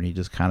forever, and he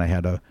just kind of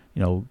had a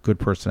good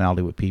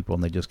personality with people,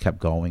 and they just kept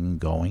going and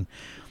going.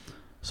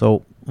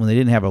 So when they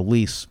didn't have a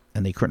lease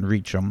and they couldn't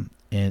reach him,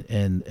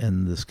 and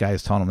this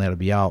guy's telling them they had to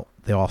be out,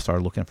 they all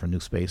started looking for new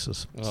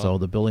spaces. Oh. So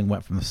the building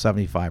went from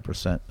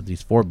 75%,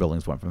 these 4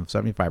 buildings went from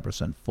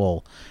 75%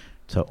 full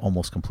to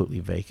almost completely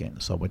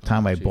vacant. So by the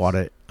time I bought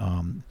it,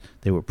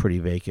 they were pretty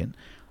vacant.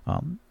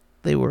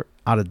 They were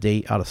out of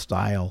date, out of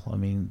style. I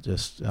mean,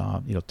 just,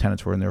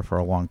 tenants were in there for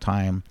a long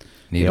time.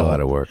 Need a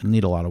lot of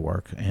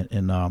work.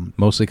 And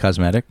mostly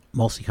cosmetic?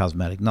 Mostly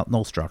cosmetic,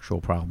 no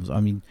structural problems. I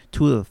mean,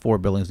 2 of the 4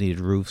 buildings needed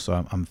roofs,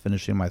 so I'm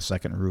finishing my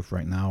second roof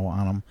right now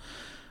on them.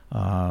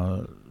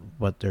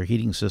 But their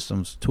heating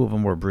systems, 2 of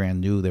them were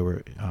brand new. They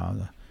were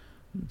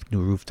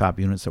new rooftop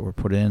units that were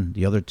put in.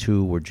 The other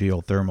 2 were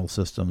geothermal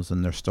systems,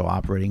 and they're still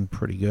operating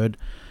pretty good.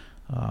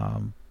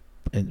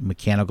 And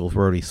mechanicals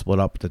were already split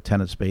up to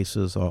tenant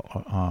spaces.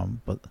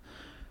 But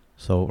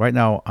so right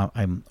now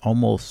I'm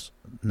almost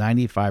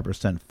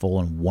 95% full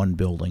in 1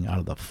 building out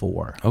of the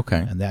 4. Okay.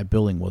 And that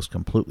building was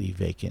completely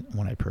vacant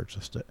when I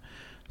purchased it.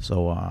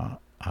 So out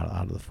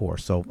of the 4.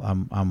 So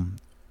I'm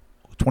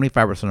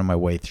 25% of my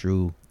way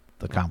through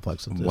the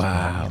complex at this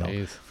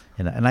point.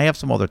 And I have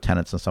some other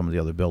tenants in some of the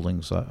other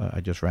buildings. I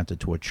just rented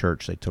to a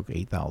church. They took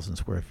 8,000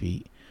 square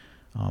feet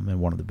in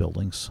one of the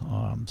buildings.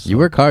 So you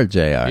work hard, JR.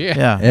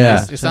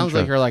 Yeah. It sounds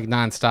like you're like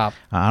nonstop.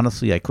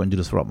 Honestly, I couldn't do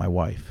this without my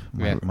wife.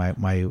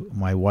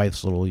 My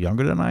wife's a little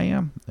younger than I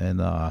am,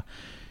 and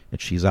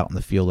she's out in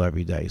the field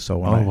every day. So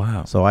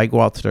wow. So I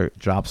go out to the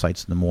job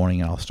sites in the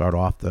morning, and I'll start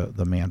off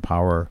the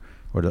manpower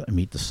or to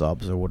meet the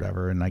subs or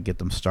whatever, and I get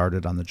them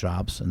started on the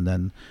jobs, and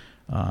then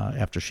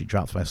after she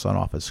drops my son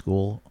off at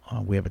school.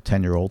 We have a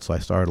 10-year-old, so I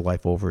started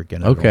life over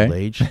again at old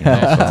age.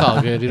 That's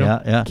all good.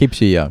 Yeah.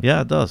 Keeps you young.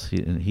 Yeah, it does.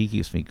 He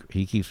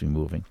keeps me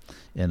moving.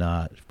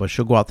 And but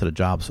she'll go out to the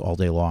jobs all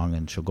day long,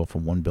 and she'll go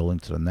from one building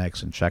to the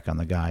next and check on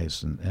the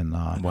guys. And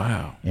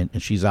wow.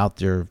 And she's out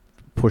there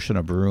pushing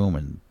a broom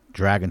and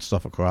dragging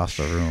stuff across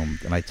the room.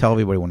 And I tell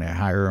everybody when I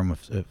hire them,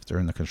 if they're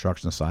in the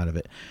construction side of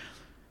it,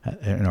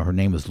 her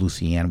name is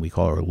Lucy Ann. We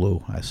call her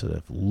Lou. I said,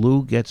 if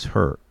Lou gets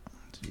hurt,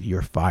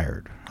 you're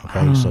fired.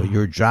 Okay, so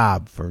your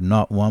job for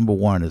number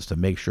one is to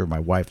make sure my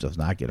wife does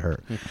not get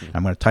hurt.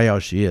 I'm going to tell you how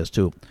she is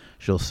too.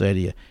 She'll say to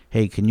you,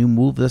 "Hey, can you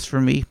move this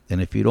for me?"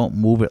 And if you don't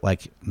move it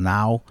like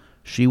now,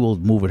 she will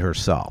move it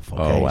herself.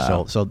 Okay,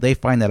 wow. So they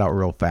find that out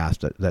real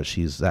fast that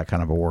she's that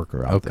kind of a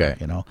worker out there.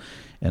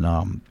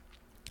 And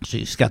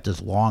she's got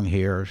this long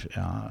hair.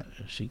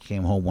 She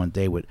came home one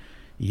day with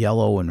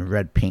yellow and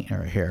red paint in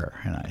her hair,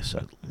 and I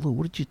said, "Lou,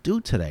 what did you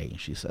do today?" And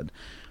she said,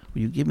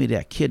 "Well, you give me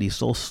that kid. He's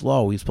so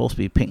slow. He's supposed to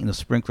be painting the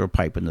sprinkler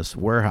pipe in this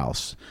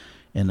warehouse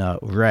in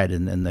red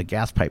and the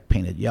gas pipe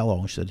painted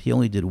yellow." And she said he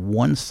only did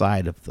one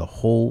side of the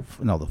whole.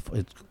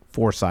 It's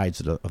 4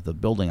 sides of the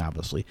building.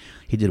 Obviously,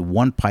 he did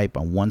one pipe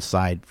on one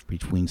side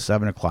between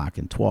 7 o'clock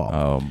and 12.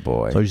 Oh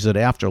boy! So she said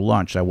after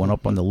lunch, I went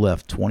up on the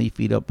lift, 20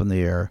 feet up in the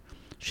air.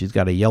 She's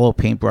got a yellow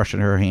paintbrush in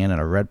her hand and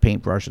a red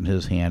paintbrush in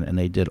his hand, and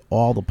they did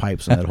all the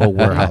pipes in that whole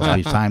warehouse by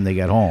the time they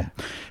got home.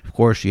 Of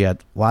course, she had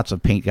lots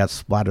of paint got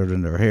splattered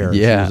in her hair.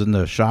 Yeah. She was in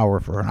the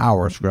shower for an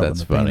hour scrubbing That's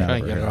the paint funny. out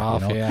Trying of to her get it hair.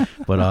 off, yeah.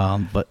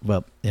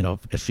 But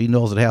if she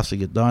knows it has to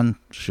get done,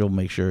 she'll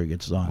make sure it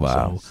gets done.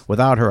 Wow. So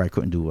without her, I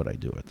couldn't do what I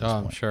do at this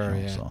point. I'm sure,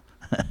 yeah. So.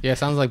 Yeah, it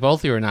sounds like both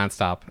of you are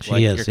nonstop.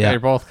 She is, You're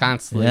both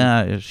constantly.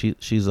 Yeah,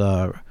 she's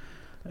a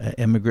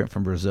immigrant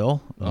from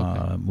Brazil.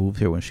 Moved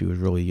here when she was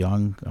really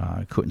young.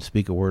 Couldn't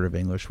speak a word of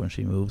English when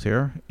she moved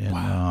here,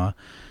 and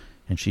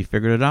and she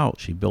figured it out.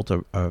 She built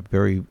a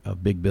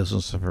big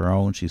business of her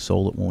own. She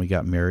sold it when we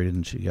got married,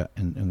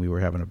 and we were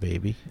having a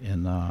baby.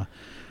 And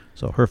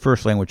so her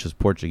first language is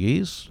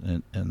Portuguese,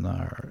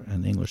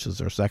 and English is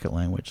her second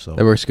language. So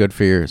that works good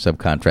for your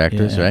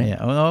subcontractors, right? Yeah.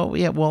 Oh,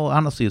 yeah. Well,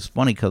 honestly, it's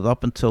funny because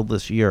up until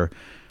this year,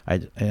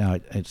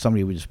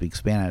 somebody would speak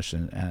Spanish,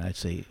 and I'd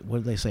say, "What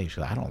did they say?" She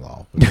said, "I don't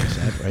know what they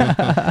said,"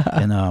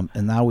 right?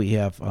 And now we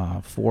have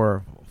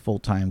 4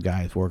 full-time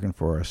guys working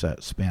for us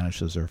that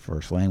Spanish is their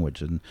first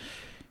language. And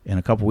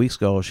a couple weeks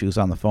ago, she was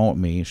on the phone with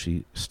me, and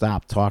she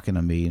stopped talking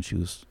to me, and she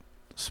was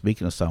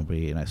speaking to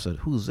somebody, and I said,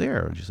 "Who's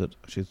there?" And she said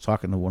she's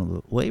talking to one of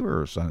the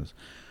laborers.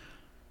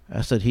 I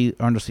said, "He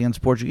understands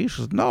Portuguese?"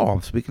 She said, "No,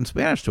 I'm speaking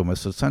Spanish to him." I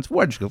said, "Since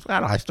when?" She goes, "I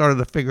don't know, I started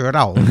to figure it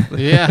out."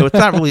 Yeah. So it's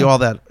not really all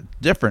that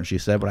different, she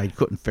said, but I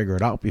couldn't figure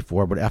it out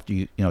before. But after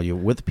you're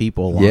with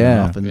people long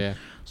enough, and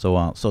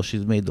so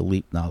she's made the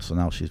leap now. So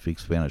now she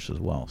speaks Spanish as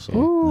well.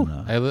 So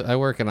I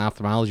work in an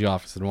ophthalmology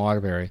office in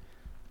Waterbury,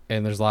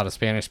 and there's a lot of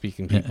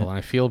Spanish-speaking people, and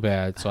I feel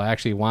bad, so I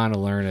actually want to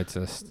learn it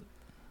to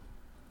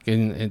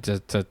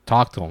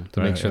talk to them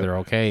to make sure they're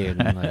okay and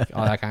like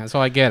all that kind of. So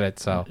I get it.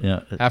 So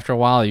after a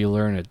while, you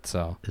learn it.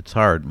 So it's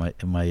hard.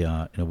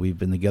 We've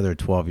been together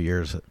 12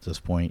 years at this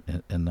point,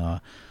 and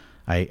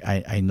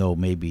I know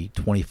maybe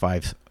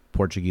 25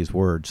 Portuguese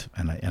words,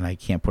 and I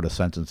can't put a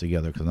sentence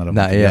together because none of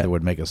them together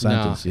would make a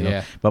sentence.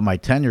 No, But my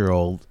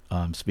 10-year-old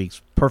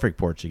speaks perfect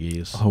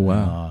Portuguese. Oh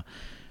wow!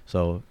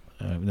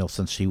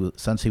 Since he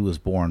was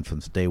born,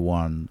 since day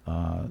one,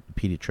 the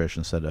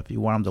pediatrician said if you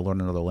want them to learn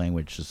another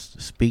language,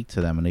 just speak to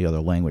them in the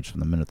other language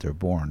from the minute they're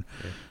born.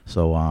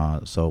 Yeah.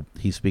 So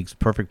he speaks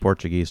perfect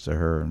Portuguese to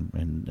her,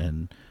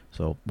 and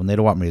so when they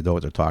don't want me to know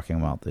what they're talking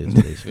about, they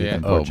speak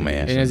in Portuguese. Oh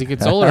man! And as he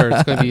gets older,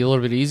 it's going to be a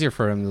little bit easier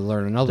for him to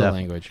learn another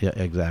language. Yeah,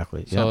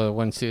 exactly. So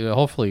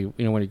hopefully,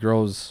 when he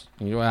grows,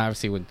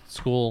 obviously with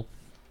school,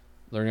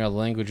 learning other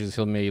languages,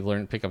 he'll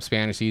maybe pick up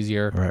Spanish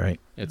easier. Right.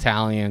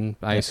 Italian,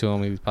 I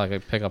assume he'd probably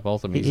pick up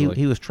both of them easily.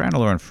 He was trying to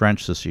learn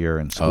French this year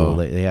in school.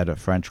 They had a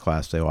French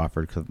class they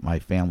offered because my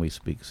family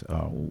speaks,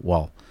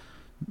 our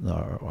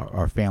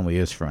family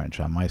is French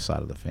on my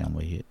side of the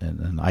family,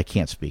 and I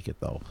can't speak it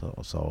though.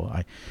 So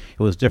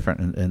it was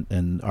different.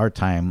 In our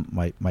time,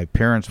 my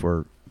parents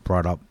were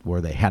brought up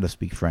where they had to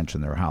speak French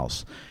in their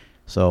house,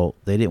 so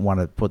they didn't want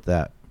to put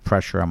that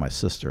pressure on my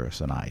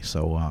sisters and I,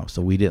 so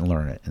we didn't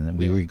learn it, and then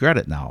we regret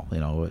it now,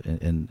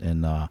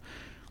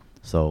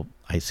 so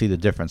I see the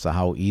difference of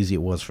how easy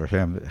it was for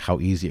him, how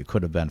easy it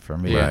could have been for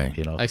me. Right.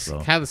 I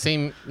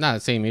had not the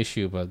same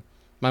issue, but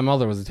my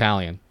mother was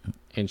Italian,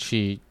 and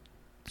she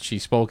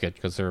spoke it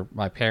because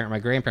my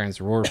grandparents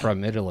were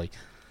from Italy,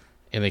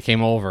 and they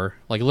came over,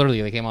 like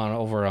literally they came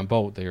over on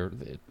boat.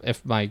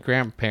 If my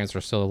grandparents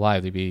were still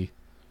alive,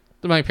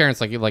 my parents,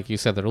 like you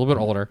said, they're a little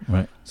bit older.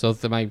 Right. So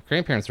if my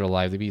grandparents were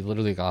alive, they'd be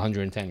literally like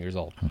 110 years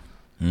old.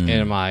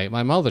 And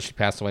my mother, she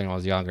passed away when I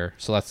was younger.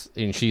 So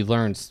and she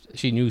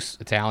knew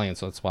Italian,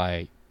 so that's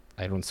why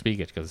I don't speak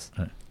it.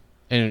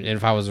 And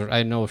if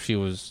I know if she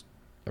was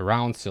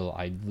around still,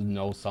 I'd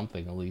know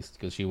something at least,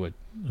 because she would,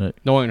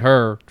 knowing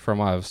her from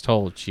what I was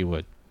told, she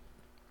would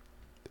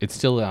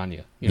instill it on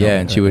you.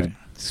 And she would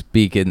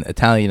speaking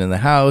Italian in the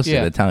house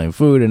and Italian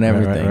food and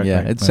everything. Right,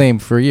 it's same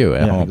for you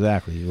at home.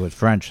 Exactly. With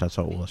French, that's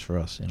how it was for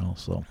us,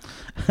 So,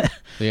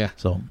 yeah.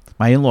 So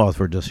my in-laws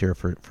were just here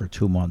for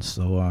 2 months.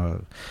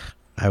 So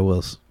I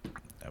was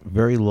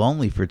very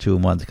lonely for 2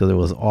 months because it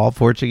was all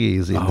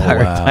Portuguese the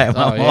entire time.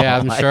 Oh, yeah,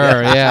 I'm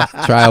sure. Yeah.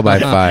 Trial by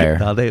fire.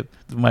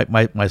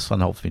 My son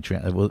helps me.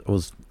 It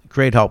was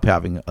great help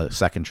having a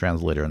second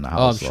translator in the house.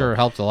 Oh, I'm sure it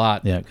helped a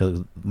lot. Yeah,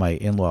 because my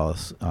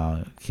in-laws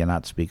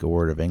cannot speak a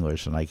word of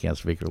English, and I can't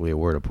speak really a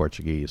word of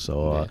Portuguese.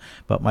 So,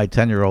 but my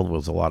 10-year-old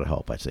was a lot of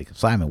help. I'd say,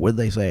 Simon, what did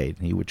they say? And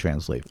he would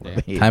translate for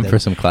me. Time for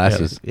some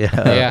classes.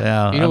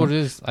 Yeah. You know what it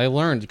is? I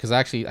learned because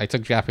actually I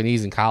took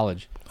Japanese in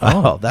college.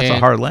 Oh, that's a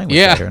hard language.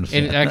 Yeah,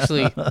 and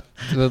actually,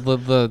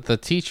 the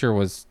teacher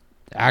was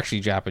actually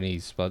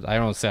Japanese, but I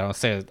don't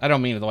say it. I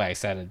don't mean it the way I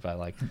said it, but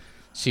like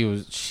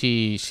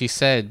she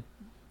said.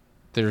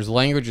 There's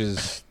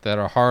languages that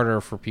are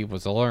harder for people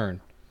to learn.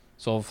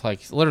 So if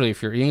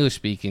if you're English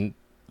speaking,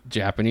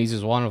 Japanese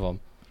is one of them.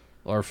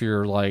 Or if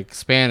you're like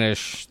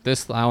Spanish, I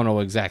don't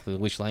know exactly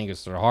which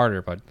languages are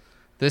harder, but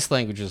this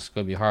language is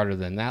going to be harder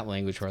than that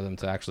language for them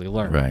to actually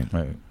learn.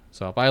 Right.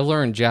 So if I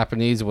learned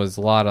Japanese was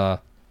a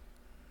lot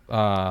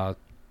of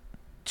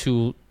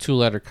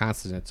two-letter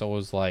consonants. So it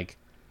was like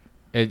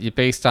it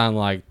based on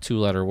like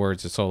two-letter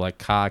words. So like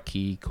ka,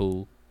 ki,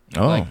 ku.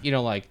 Oh.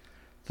 Like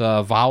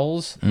the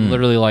vowels,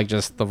 literally like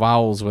just the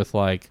vowels with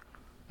like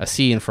a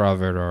C in front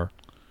of it or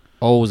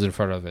O's in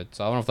front of it.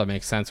 So I don't know if that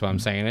makes sense when I'm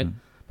saying it.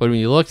 But when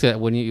you looked at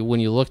when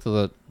you looked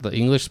at the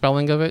English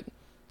spelling of it,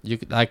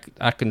 I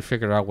can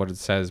figure out what it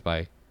says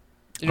by,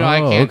 I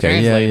can't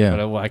translate it,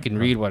 but I can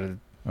read what it.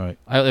 Right.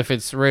 If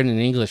it's written in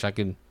English, I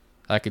can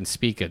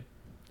speak it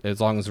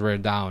as long as it's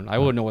written down. I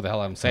wouldn't know what the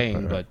hell I'm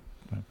saying, but.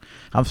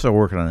 I'm still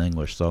working on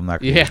English, so I'm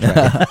not going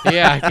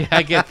to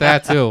I get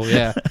that too,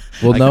 yeah.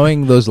 Well,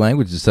 knowing those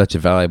languages is such a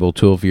valuable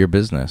tool for your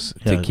business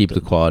to keep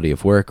the quality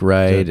of work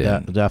right.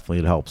 Definitely,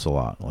 it helps a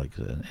lot.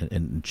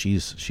 And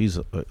she's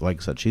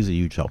like I said, she's a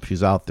huge help.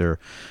 She's out there.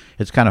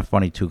 It's kind of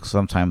funny, too, because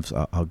sometimes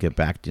I'll get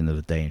back at the end of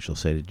the day, and she'll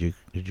say, did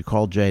you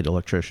call Jay, the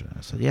electrician?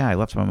 I said, yeah, I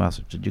left him a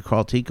message. Did you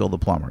call Tico, the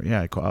plumber? Yeah,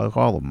 I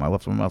called him. I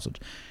left him a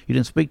message. You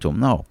didn't speak to him?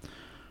 No.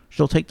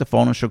 She'll take the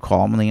phone and she'll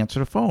call them and they answer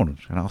the phone.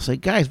 And I'll say,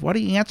 guys, why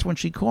do you answer when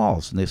she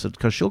calls? And they said,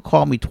 because she'll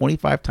call me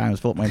 25 times,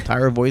 fill up my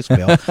entire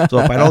voicemail. So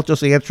if I don't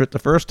just answer it the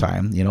first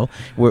time,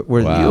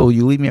 where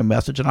you leave me a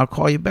message and I'll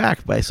call you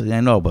back. But I said,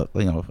 I know, but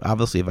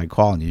obviously if I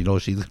call and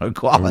she's going to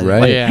call.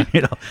 Right.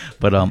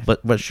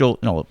 But she'll,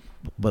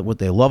 but what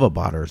they love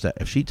about her is that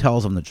if she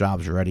tells them the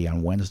job's ready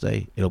on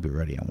Wednesday, it'll be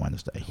ready on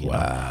Wednesday.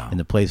 Wow. And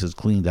the place is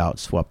cleaned out,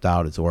 swept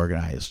out, it's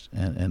organized.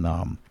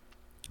 And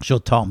she'll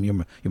tell them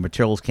your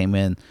materials came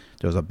in.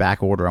 There was a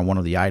back order on one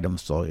of the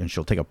items, and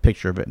she'll take a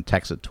picture of it and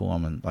text it to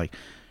them,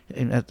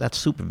 and that's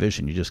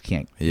supervision. You just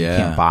can't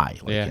buy.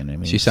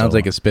 She sounds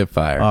like a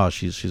spitfire. Oh,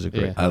 she's a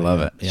great. I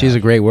love it. Yeah. She's a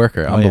great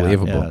worker.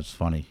 Unbelievable. Yeah, it's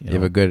funny. You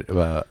have a good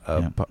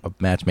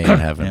match made in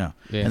heaven.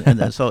 Yeah.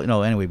 And so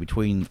anyway,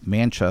 between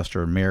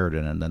Manchester,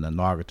 Meriden, and then the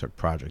Naugatuck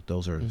project,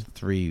 those are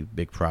three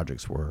big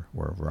projects we're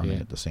running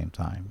at the same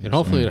time. And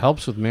hopefully it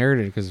helps with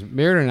Meriden, because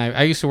Meriden,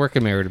 I used to work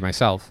in Meriden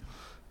myself,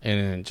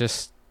 and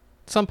just.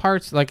 Some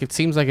parts, it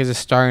seems like it's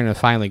just starting to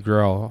finally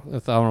grow. I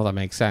don't know if that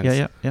makes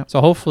sense. Yeah.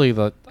 So hopefully,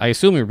 I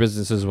assume your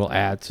businesses will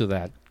add to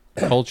that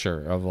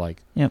culture of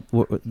Yeah,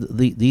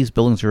 these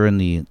buildings are in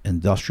the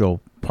industrial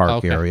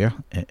park area,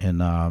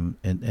 and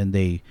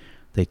they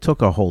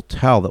took a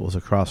hotel that was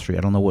across the street.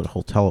 I don't know what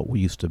hotel it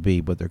used to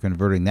be, but they're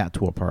converting that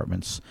to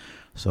apartments.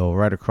 So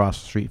right across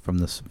the street from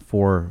this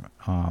 4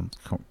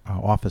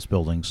 office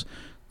buildings,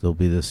 there'll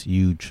be this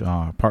huge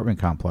apartment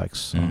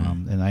complex,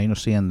 and I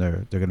understand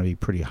they're going to be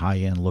pretty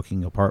high-end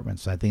looking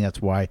apartments. I think that's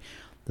why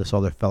this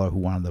other fellow who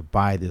wanted to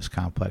buy this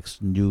complex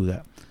knew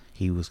that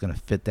he was going to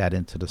fit that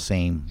into the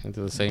same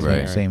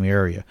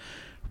area.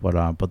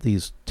 But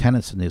these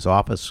tenants in this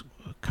office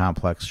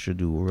complex should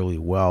do really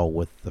well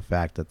with the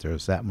fact that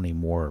there's that many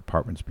more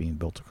apartments being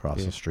built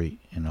across the street.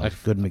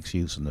 Good mixed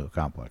use in the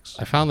complex.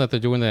 I found that they're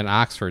doing that in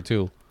Oxford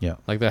too. Yeah,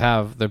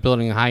 they're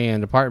building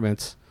high-end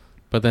apartments.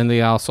 But then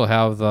they also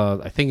have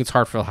I think it's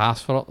Hartford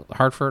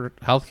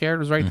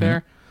Healthcare is right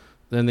there.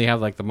 Then they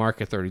have the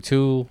Market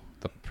 32,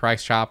 the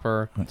Price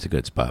Chopper. That's a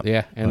good spot.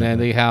 Yeah, and then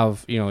they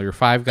have your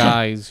Five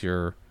Guys,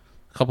 your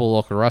couple of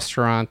local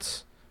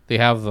restaurants. They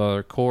have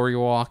the Quarry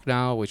Walk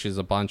now, which is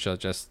a bunch of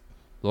just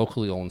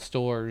locally owned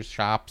stores,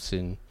 shops,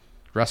 and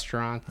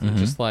restaurants. And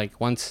just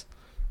once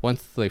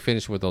they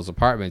finish with those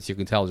apartments, you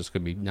can tell it's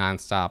going to be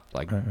nonstop,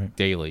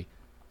 daily.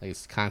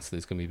 It's constantly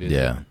it's going to be busy.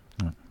 Yeah.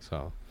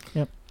 So.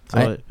 Yep.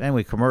 So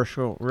anyway,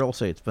 commercial real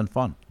estate, it's been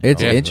fun.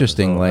 It's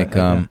interesting.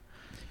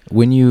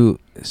 When you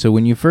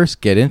first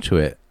get into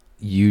it,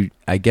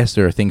 I guess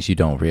there are things you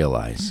don't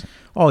realize.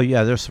 Oh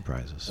yeah, there's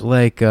surprises.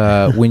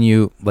 When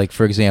you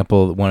for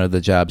example, one of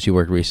the jobs you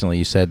worked recently,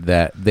 you said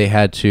that they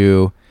had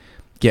to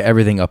get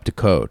everything up to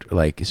code.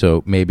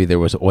 So maybe there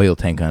was an oil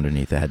tank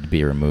underneath that had to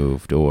be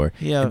removed, or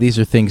these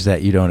are things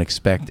that you don't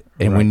expect.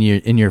 And when you're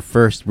in your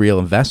first real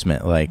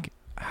investment,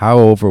 how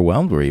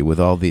overwhelmed were you with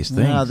all these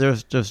things? Yeah,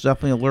 there's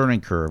definitely a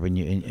learning curve, and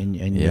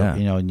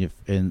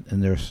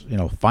there's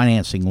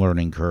financing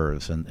learning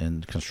curves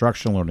and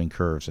construction learning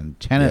curves and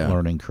tenant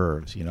learning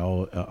curves.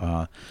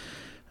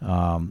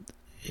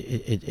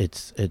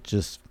 It's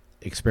just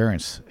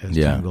experience as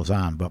time goes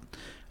on. But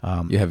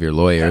you have your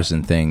lawyers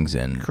and things,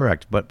 and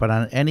correct. But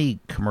on any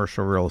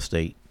commercial real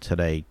estate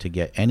today, to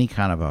get any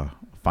kind of a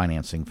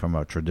financing from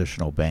a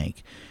traditional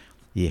bank,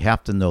 you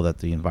have to know that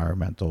the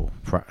environmental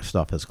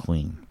stuff is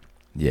clean.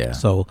 Yeah.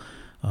 So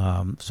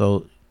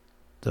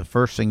the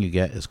first thing you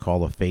get is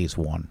called a phase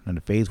one, and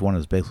the phase one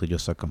is basically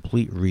just a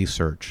complete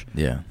research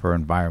for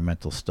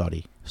environmental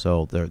study.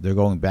 So they're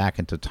going back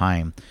into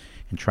time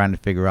and trying to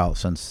figure out,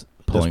 since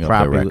pulling this up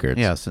property, the records.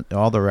 Yes,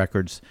 all the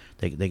records.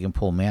 They can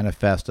pull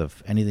manifest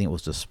of anything that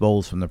was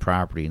disposed from the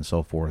property and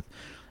so forth,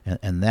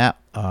 and that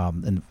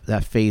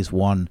phase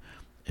one,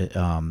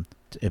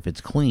 if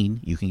it's clean,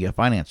 you can get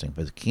financing.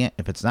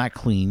 If it's not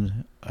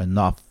clean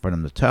enough for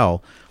them to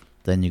tell,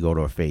 then you go to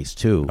a phase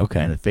two.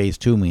 Okay. And a phase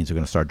two means they're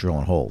going to start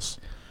drilling holes.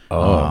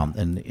 Oh.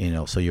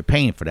 So you're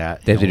paying for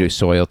that. They have to do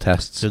soil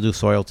tests. They'll do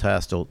soil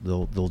tests.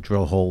 They'll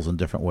drill holes in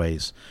different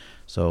ways.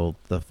 So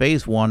the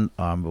phase one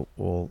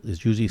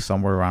is usually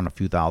somewhere around a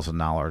few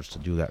 $1,000s to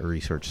do that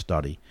research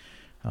study.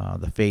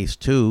 The phase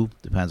two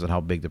depends on how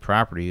big the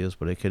property is,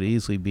 but it could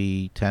easily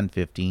be $10,000,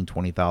 $15,000,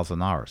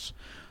 $20,000.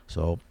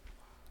 So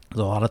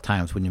a lot of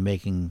times when you're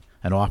making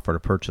an offer to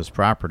purchase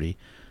property,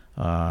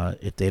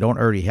 if they don't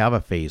already have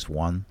a phase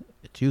one,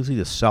 it's usually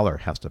the seller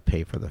has to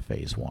pay for the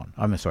phase one.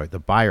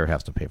 The buyer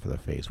has to pay for the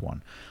phase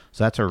one.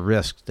 So that's a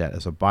risk that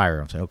as a buyer,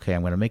 I'm saying, okay,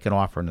 I'm going to make an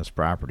offer on this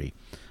property.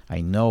 I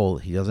know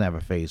he doesn't have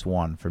a phase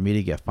one. For me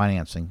to get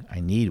financing,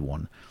 I need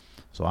one.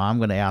 So I'm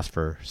going to ask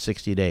for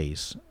 60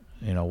 days,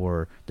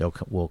 where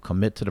we'll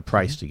commit to the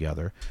price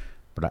together.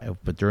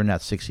 But during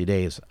that 60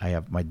 days, I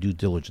have my due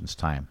diligence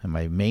time, and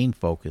my main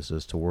focus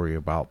is to worry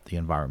about the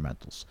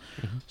environmentals.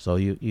 Mm-hmm. So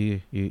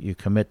you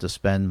commit to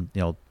spend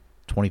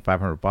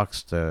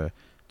 $2,500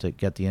 to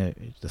get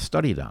the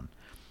study done.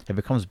 If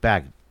it comes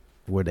back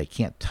where they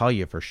can't tell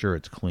you for sure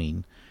it's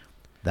clean,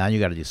 then you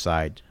got to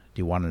decide: do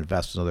you want to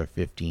invest another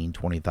 $15,000,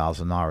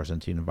 $20,000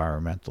 into an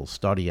environmental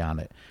study on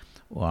it?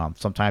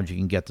 Sometimes you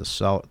can get the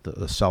seller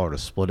to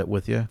split it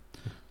with you.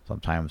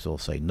 Sometimes they'll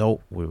say,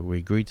 no, we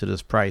agreed to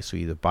this price.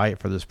 We either buy it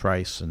for this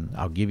price, and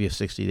I'll give you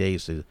 60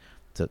 days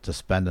to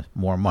spend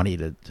more money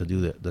to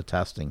do the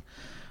testing.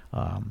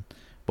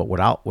 But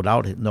without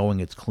knowing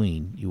it's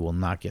clean, you will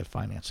not get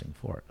financing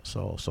for it.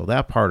 So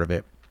that part of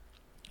it,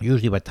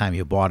 usually by the time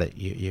you bought it,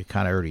 you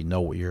kind of already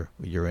know what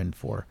you're in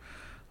for.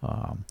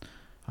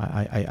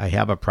 I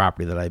have a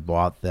property that I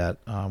bought that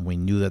we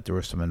knew that there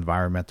was some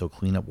environmental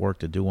cleanup work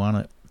to do on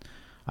it.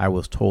 I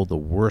was told the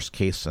worst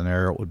case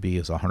scenario would be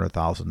 $100,000.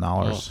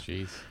 Oh,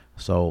 jeez.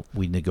 So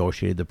we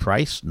negotiated the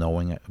price,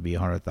 knowing it would be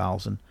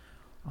 $100,000.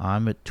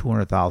 I'm at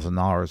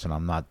 $200,000, and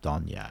I'm not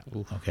done yet.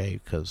 Oof. Okay,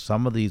 because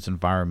some of these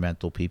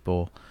environmental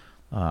people,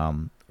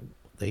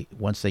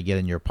 once they get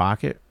in your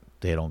pocket,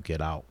 they don't get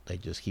out. They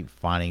just keep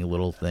finding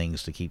little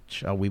things to keep.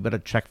 We better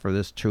check for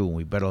this too. And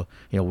we better,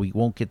 we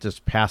won't get this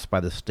passed by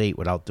the state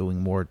without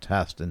doing more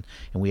tests, and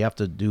we have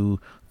to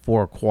do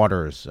 4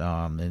 quarters.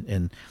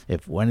 And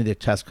if one of the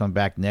tests come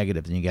back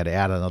negative, then you got to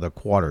add another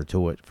quarter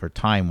to it for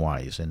time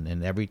wise.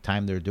 And every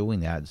time they're doing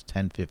that, it's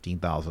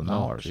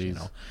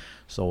 $10,000-$15,000.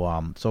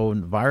 So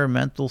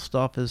environmental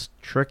stuff is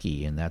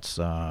tricky, and that's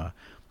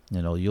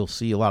you'll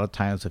see a lot of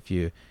times if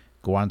you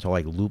go onto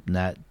like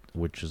LoopNet,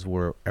 which is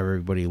where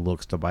everybody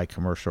looks to buy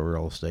commercial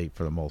real estate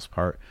for the most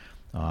part.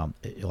 A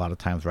lot of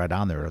times right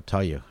on there it'll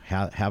tell you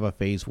have a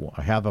phase one,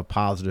 have a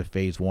positive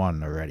phase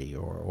one already,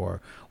 or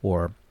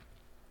we're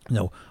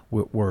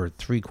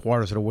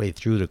 3/4 of the way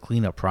through the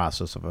cleanup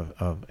process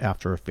of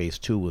after a phase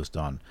two was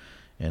done,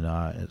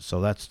 and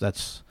so that's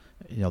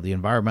the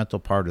environmental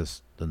part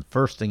is the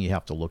first thing you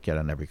have to look at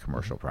on every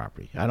commercial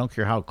property. I don't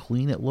care how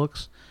clean it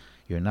looks.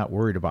 You're not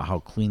worried about how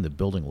clean the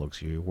building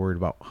looks. You're worried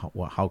about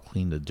how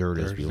clean the dirt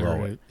is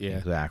below it. Yeah,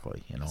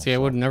 exactly. See, I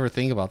would never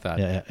think about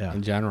that.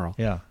 In general.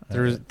 Yeah.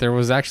 There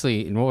was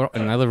actually, and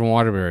I live in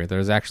Waterbury.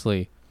 There's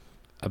actually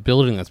a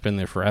building that's been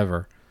there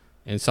forever,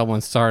 and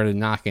someone started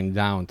knocking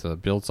down to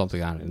build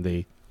something on it, and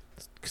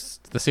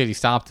the city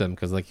stopped them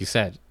because, like you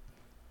said,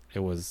 it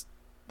was,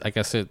 I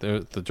guess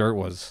the dirt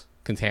was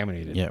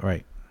contaminated. Yeah,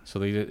 right.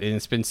 So and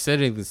it's been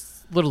sitting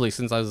literally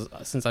since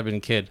I've been a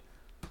kid.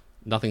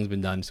 Nothing's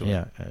been done to it.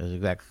 Yeah,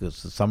 exactly.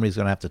 Because somebody's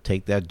going to have to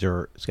take that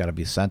dirt. It's got to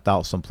be sent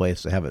out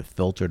someplace to have it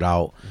filtered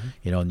out.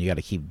 Mm-hmm. And you got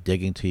to keep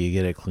digging till you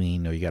get it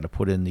clean. Or you got to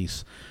put in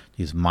these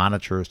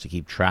monitors to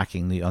keep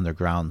tracking the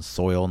underground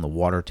soil and the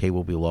water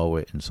table below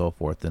it and so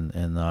forth. And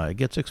it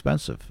gets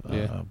expensive.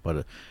 Yeah.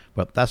 But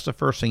that's the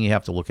first thing you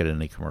have to look at in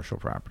any commercial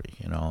property.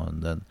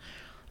 And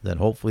then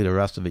hopefully the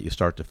rest of it you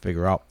start to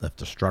figure out if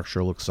the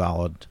structure looks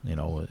solid.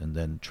 And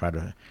then try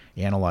to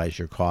analyze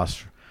your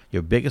costs.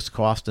 Your biggest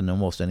cost in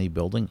almost any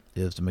building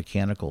is the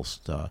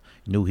mechanicals.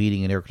 New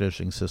heating and air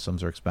conditioning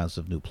systems are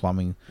expensive. New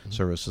plumbing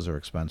services are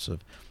expensive.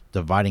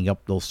 Dividing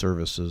up those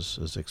services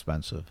is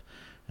expensive.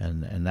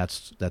 and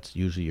that's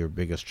usually your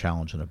biggest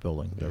challenge in a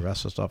building. The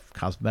rest of the stuff,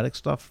 cosmetic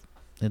stuff,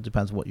 it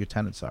depends on what your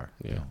tenants are.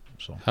 Yeah. You know,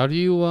 so how do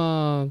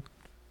you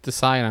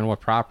decide on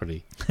what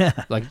property?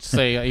 Like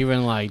say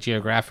even like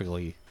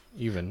geographically,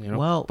 even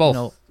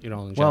both.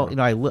 In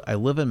general. I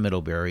live in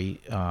Middlebury,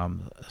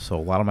 so a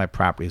lot of my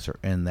properties are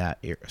in that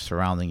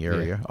surrounding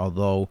area. Yeah.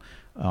 Although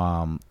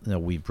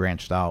we've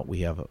branched out.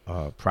 We have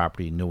a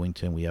property in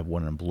Newington. We have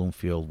one in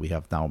Bloomfield. We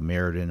have now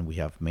Meriden. We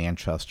have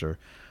Manchester.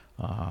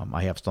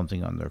 I have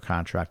something under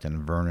contract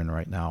in Vernon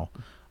right now.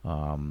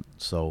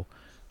 So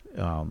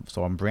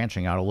I'm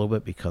branching out a little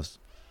bit because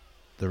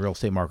the real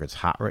estate market's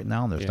hot right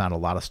now, and there's not a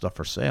lot of stuff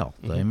for sale.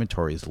 The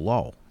inventory is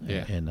low,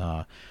 and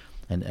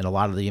a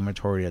lot of the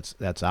inventory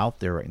that's out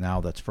there right now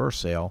that's for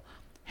sale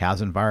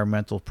has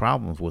environmental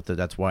problems with it.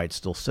 That's why it's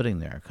still sitting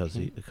there,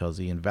 because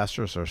the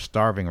investors are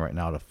starving right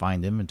now to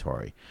find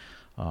inventory.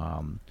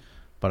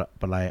 But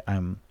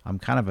I'm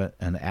kind of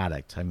an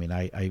addict. I mean,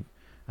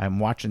 I'm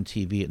watching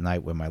TV at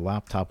night with my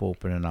laptop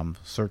open, and I'm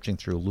searching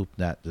through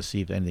LoopNet to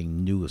see if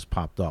anything new has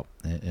popped up.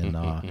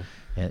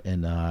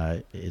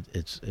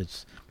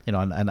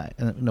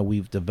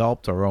 We've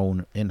developed our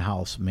own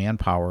in-house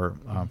manpower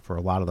for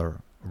a lot of the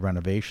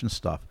renovation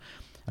stuff,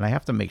 and I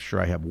have to make sure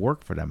I have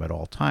work for them at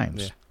all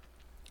times. Yeah.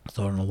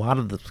 So in a lot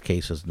of the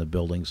cases in the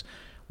buildings,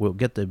 we'll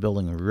get the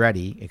building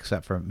ready,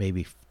 except for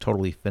maybe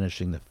totally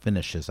finishing the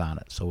finishes on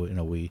it. So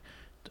we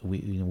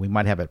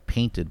might have it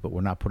painted, but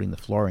we're not putting the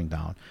flooring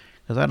down.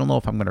 Because I don't know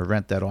if I'm going to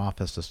rent that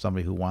office to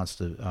somebody who wants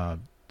to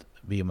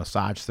be a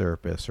massage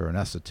therapist or an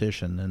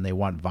esthetician, and they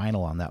want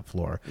vinyl on that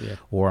floor. Yeah.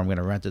 Or I'm going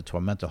to rent it to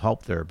a mental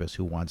health therapist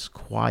who wants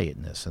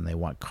quietness, and they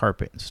want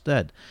carpet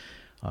instead.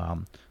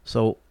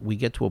 So we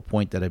get to a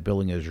point that a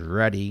building is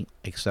ready,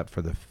 except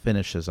for the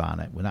finishes on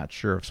it. We're not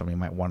sure if somebody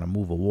might want to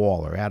move a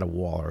wall or add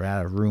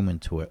a room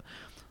into it.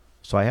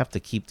 So I have to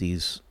keep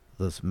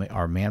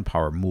our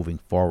manpower moving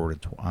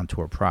forward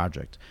onto a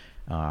project.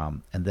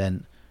 And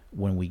then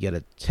when we get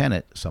a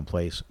tenant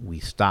someplace, we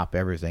stop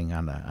everything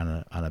on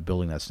a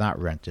building that's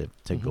not rented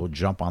to go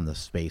jump on the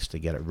space to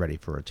get it ready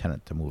for a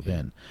tenant to move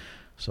in.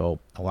 So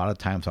a lot of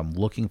times I'm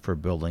looking for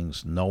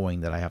buildings,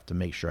 knowing that I have to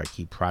make sure I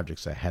keep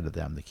projects ahead of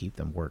them to keep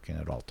them working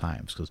at all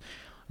times. Because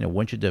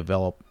once you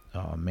develop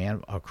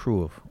your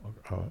crew,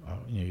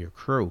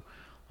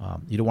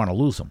 you don't want to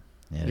lose them.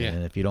 And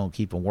if you don't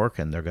keep them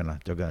working, they're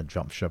gonna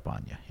jump ship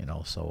on you.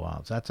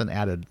 So that's an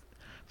added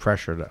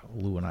pressure that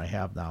Lou and I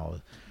have now.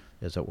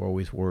 Is that we're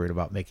always worried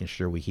about making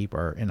sure we keep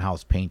our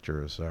in-house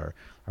painters, our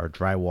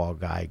drywall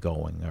guy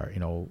going, or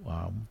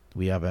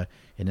we have an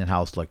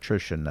in-house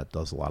electrician that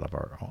does a lot of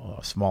our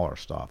smaller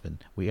stuff,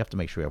 and we have to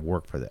make sure we have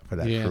work for that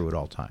crew at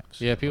all times.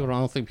 Yeah, I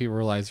don't think people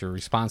realize you're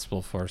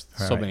responsible for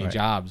so many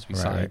jobs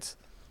besides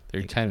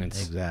their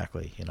tenants.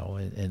 Exactly,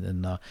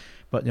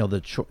 but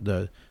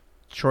the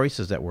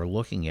choices that we're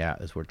looking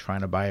at is we're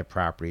trying to buy a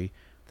property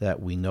that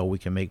we know we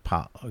can make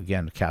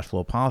cash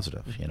flow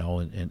positive,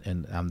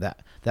 and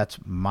that's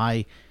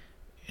my,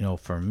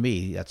 for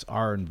me, that's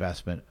our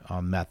investment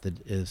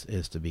method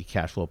is to be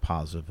cash flow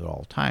positive at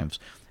all times.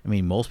 I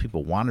mean, most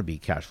people want to be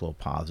cash flow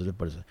positive,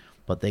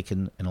 but they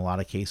can, in a lot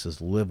of cases,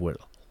 live with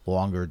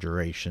longer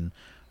duration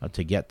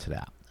to get to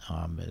that.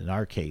 In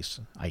our case,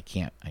 I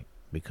can't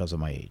because of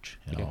my age,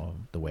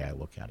 the way I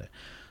look at it.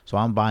 So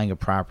I'm buying a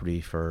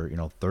property for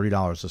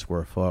 $30 a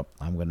square foot.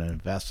 I'm going to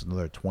invest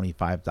another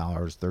 $25,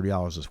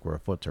 $30 a square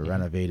foot to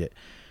renovate it.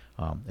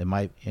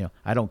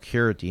 I don't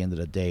care at the end of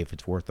the day if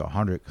it's worth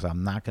 $100, because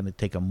I'm not going to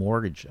take a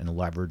mortgage and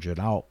leverage it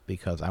out,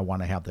 because I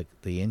want to have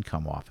the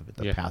income off of it,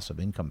 the passive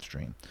income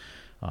stream.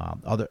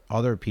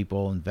 Other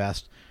people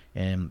invest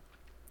and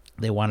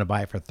they want to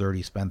buy it for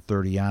 $30, spend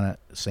 $30 on it.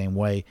 Same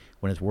way,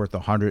 when it's worth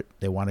 $100,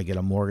 they want to get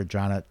a mortgage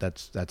on it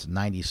that's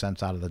 90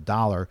 cents out of the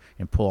dollar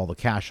and pull all the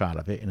cash out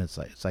of it. And it's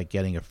like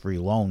getting a free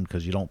loan,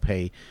 because you don't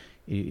pay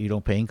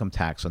income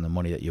tax on the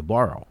money that you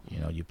borrow.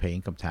 You pay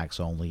income tax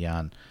only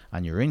on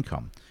your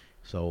income.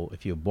 So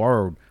if you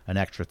borrowed an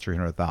extra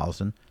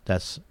 $300,000,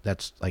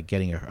 that's like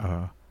getting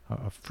a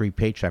free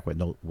paycheck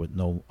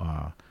without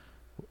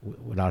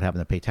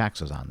having to pay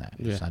taxes on that.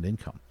 It's not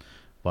income.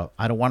 But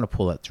I don't want to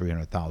pull that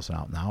 $300,000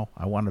 out now.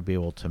 I want to be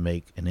able to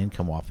make an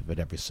income off of it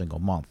every single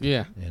month.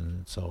 Yeah.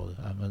 And so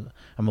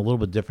I'm a little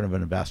bit different of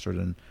an investor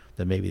than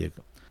maybe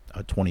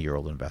a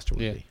 20-year-old investor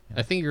would be.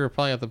 I think you're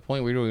probably at the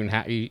point where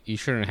you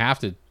shouldn't have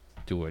to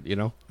do it.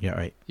 Yeah,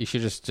 right. You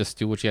should just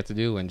do what you have to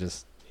do and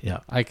just.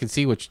 Yeah. I can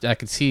see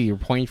your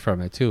point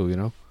from it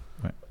too.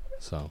 Right.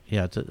 So.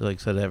 Yeah,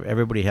 like I said,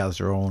 everybody has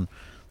their own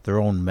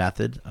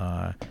method.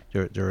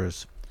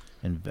 There's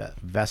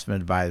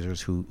investment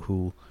advisors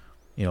who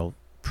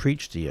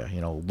preach to you,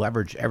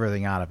 leverage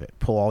everything out of it,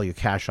 pull all your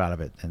cash out of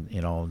it,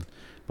 and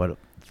but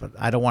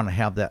I don't want to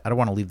have that. I don't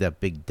want to leave that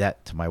big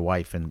debt to my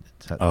wife and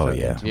to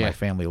my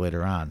family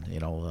later on.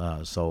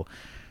 So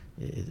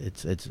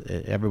it's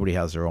everybody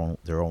has their own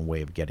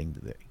way of getting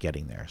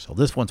there. So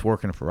this one's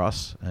working for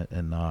us,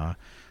 and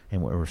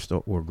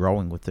we're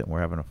growing with it. And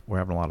we're having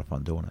a lot of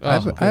fun doing it. I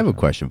have a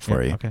question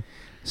for you. Okay.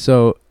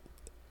 So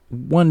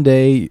one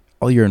day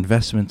all your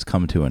investments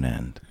come to an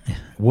end,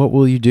 what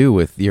will you do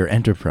with your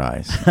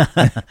enterprise?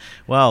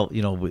 Well,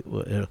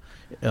 it'll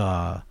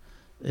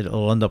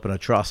end up in a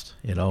trust,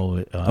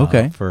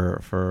 Okay.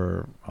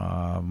 for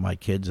my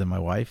kids and my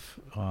wife,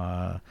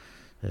 and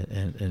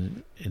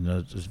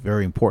it's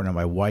very important that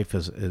my wife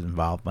is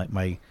involved.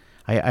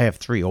 I have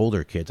 3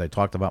 older kids. I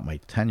talked about my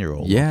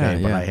 10-year-old. Yeah,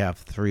 But yeah. I have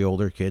 3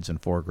 older kids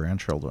and 4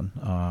 grandchildren.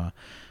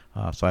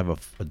 So I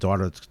have a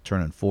daughter that's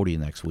turning 40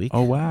 next week.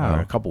 Oh, wow.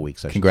 Or a couple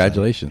weeks, I should say.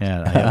 Congratulations.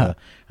 And I have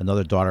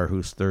another daughter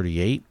who's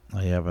 38.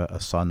 I have a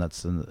son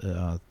that's in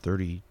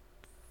 30.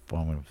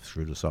 Well, I'm going to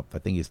screw this up. I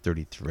think he's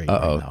 33 right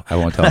now. I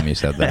won't tell him you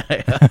said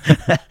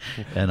that.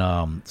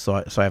 And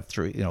so I have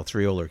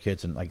 3 older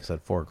kids, and like I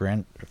said, 4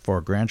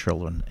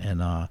 grandchildren.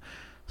 And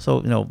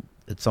so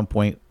at some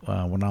point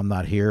when I'm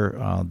not here,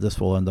 this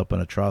will end up in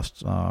a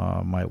trust.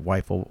 My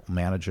wife will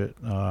manage it.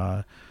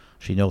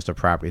 She knows the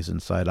properties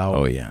inside out.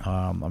 Oh,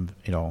 yeah.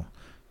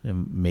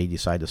 May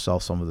decide to sell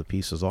some of the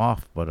pieces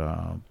off, but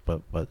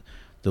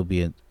there'll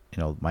be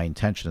my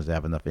intention is to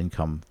have enough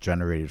income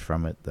generated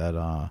from it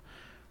that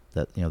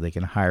they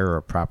can hire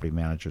a property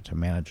manager to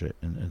manage it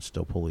and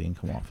still pull the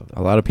income off of it.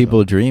 A lot of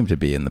people dream to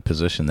be in the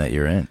position that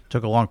you're in.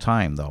 Took a long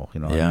time though.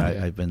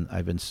 Yeah. I've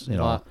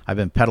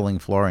been peddling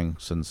flooring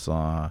since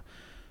not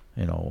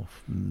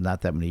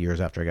that many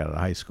years after I got out of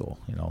high school.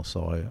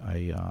 So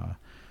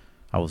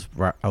I was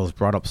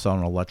brought up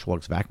selling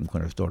Electrolux vacuum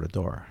cleaners door to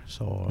door.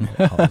 So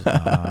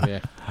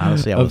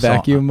honestly, I was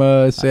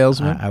vacuum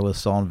salesman. I was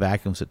selling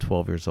vacuums at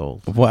 12 years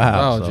old.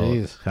 Wow. Oh,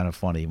 geez. It's kind of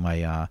funny.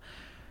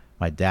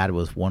 My dad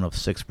was one of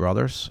 6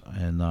 brothers,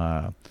 and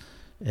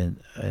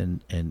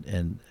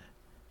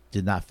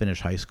did not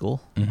finish high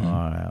school.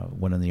 Mm-hmm.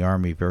 Went in the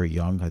Army very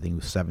young. I think he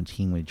was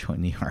 17 when he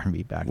joined the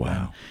Army back then.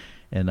 Wow.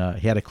 And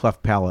he had a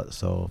cleft palate,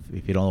 so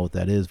if you don't know what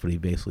that is, but he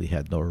basically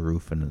had no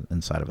roof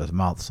inside of his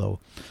mouth. So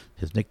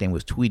his nickname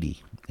was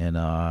Tweety. And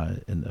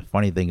the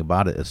funny thing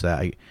about it is that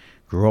I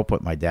grew up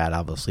with my dad,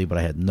 obviously, but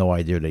I had no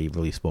idea that he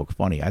really spoke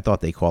funny. I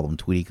thought they called him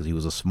Tweety because he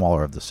was the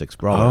smaller of the 6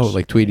 brothers. Oh,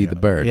 like Tweety the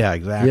bird. Yeah,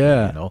 exactly.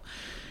 Yeah.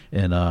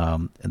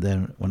 And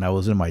then when I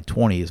was in my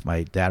 20s,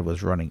 my dad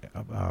was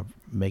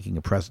making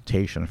a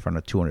presentation in front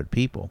of 200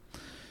 people.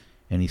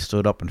 And he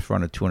stood up in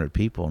front of 200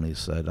 people and he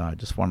said, I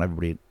just want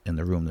everybody in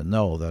the room to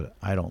know that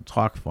I don't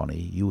talk funny,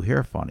 you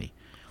hear funny.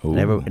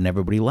 And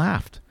everybody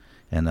laughed.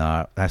 And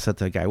I said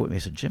to the guy with me, I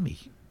said, Jimmy,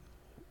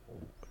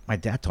 my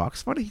dad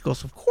talks funny? He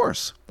goes, of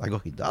course. I go,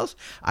 he does?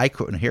 I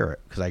couldn't hear it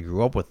because I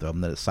grew up with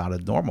him, that it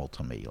sounded normal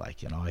to me. I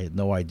had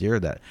no idea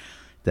that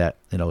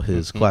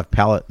his cleft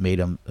palate made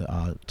him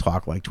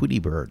talk like Tweety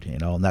Bird,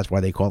 and that's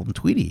why they called him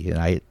Tweety. And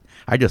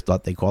I just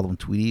thought they called him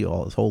Tweety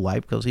all his whole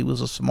life because he was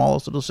the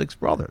smallest of the 6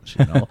 brothers,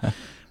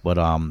 But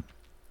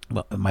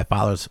my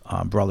father's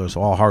brothers,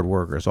 all hard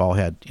workers, all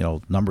had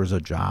numbers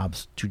of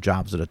jobs, 2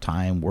 jobs at a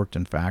time, worked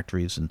in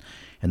factories, and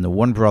the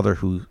one brother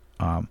who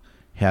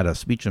had a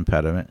speech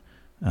impediment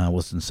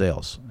was in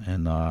sales,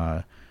 and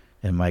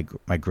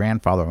my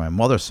grandfather on my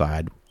mother's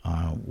side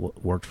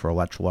worked for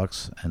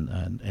Electrolux,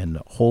 and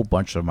a whole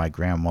bunch of my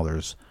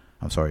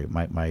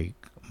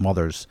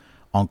mother's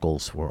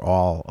uncles were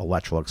all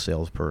Electrolux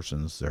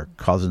salespersons. Their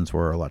cousins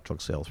were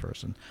Electrolux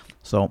salesperson.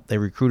 So they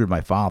recruited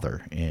my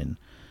father in,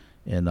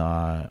 and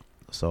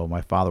so my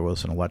father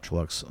was an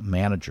Electrolux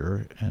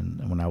manager,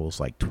 and when I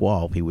was like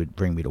 12, he would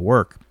bring me to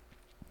work,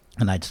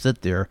 and I'd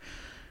sit there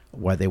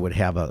while they would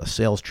have a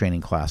sales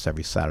training class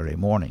every Saturday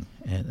morning,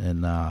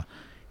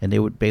 and they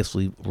would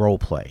basically role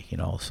play,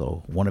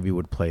 So one of you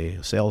would play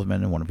a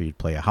salesman, and one of you would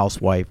play a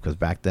housewife, because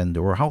back then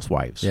there were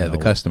housewives. Yeah, the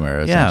customer,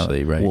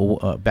 essentially, right?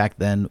 Well, back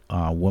then,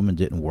 women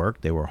didn't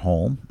work; they were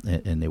home,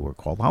 and they were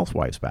called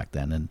housewives back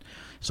then. And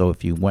so,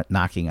 if you went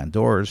knocking on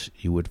doors,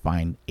 you would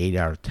find 8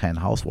 out of 10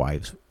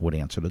 housewives would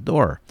answer the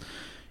door.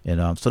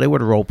 And so they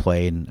would role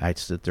play, and I'd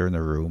sit there in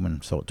the room.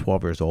 And so at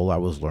 12 years old, I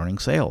was learning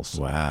sales.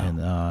 Wow! And,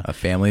 a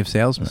family of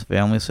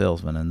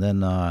salesmen. And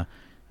then.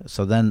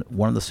 So then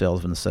one of the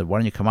salesmen said, why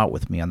don't you come out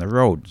with me on the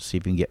road, see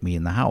if you can get me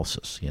in the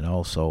houses,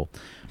 So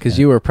because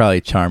you were probably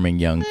a charming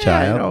young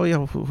child.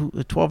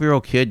 A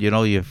 12-year-old kid,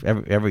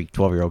 every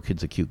 12-year-old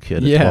kid's a cute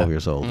kid at 12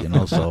 years old,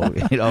 So,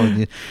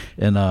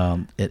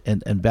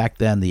 and back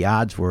then the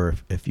odds were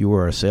if you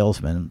were a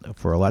salesman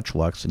for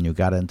Electrolux and you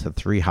got into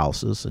 3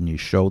 houses and you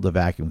showed the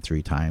vacuum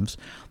 3 times,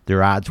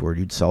 their odds were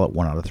you'd sell it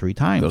 1 out of 3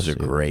 times. Those are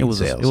great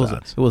sales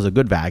odds. It was a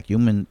good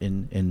vacuum,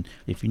 and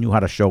if you knew how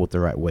to show it the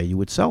right way, you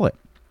would sell it.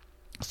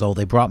 So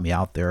they brought me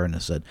out there and they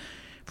said,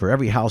 for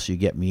every house you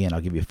get me in, I'll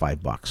give you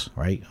 $5,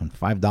 right? And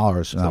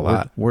 $5. Now, a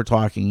lot. We're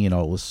talking,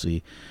 let's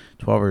see,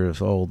 12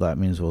 years old. That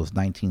means it was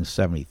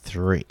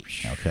 1973,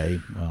 okay,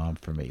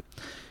 for me.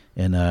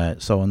 And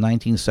so in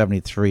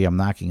 1973, I'm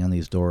knocking on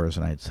these doors,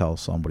 and I tell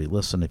somebody,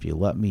 listen, if you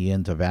let me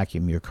in to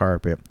vacuum your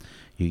carpet,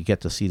 you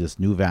get to see this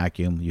new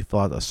vacuum. You fill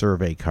out a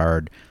survey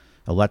card.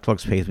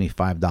 Electrolux pays me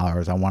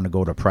 $5. I want to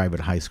go to private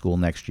high school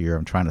next year.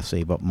 I'm trying to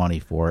save up money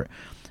for it.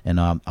 And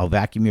I'll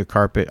vacuum your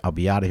carpet. I'll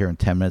be out of here in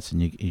 10 minutes,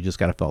 and you just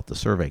got to fill out the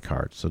survey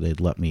card. So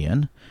they'd let me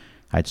in.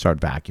 I'd start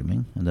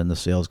vacuuming, and then the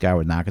sales guy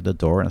would knock at the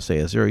door and say,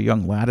 "Is there a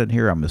young lad in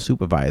here? I'm a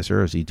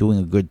supervisor. Is he doing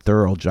a good,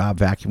 thorough job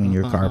vacuuming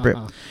your carpet?"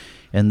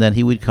 And then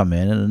he would come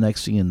in, and the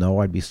next thing you know,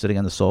 I'd be sitting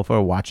on the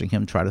sofa watching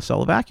him try to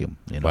sell a vacuum.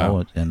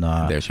 Wow. And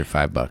there's your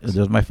 $5.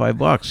 There's my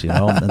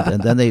 $5.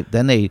 And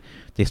then they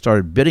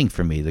started bidding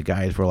for me. The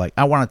guys were like,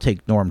 "I want to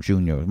take Norm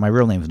Jr." My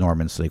real name's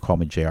Norman, so they call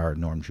me Jr.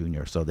 Norm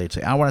Jr. So they'd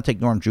say, "I want to take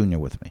Norm Jr.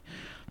 with me,"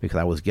 because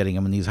I was getting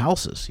him in these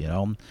houses.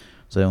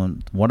 So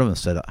one of them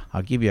said,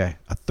 "I'll give you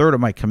a third of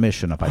my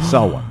commission if I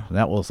sell one." And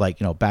that was like,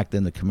 back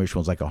then the commission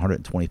was like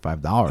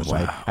 $125.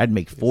 Wow. I'd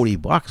make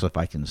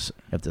 $40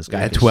 if this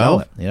guy at could 12? sell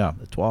it. Yeah,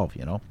 at 12.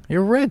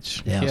 You're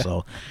rich. Yeah.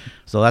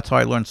 So that's how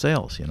I learned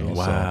sales.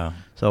 Wow.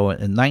 So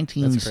in That's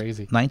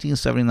crazy.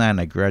 1979,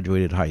 I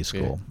graduated high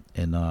school,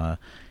 and I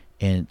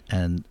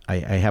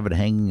have it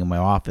hanging in my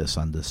office.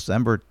 On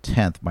December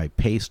 10th, my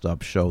pay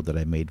stub showed that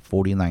I made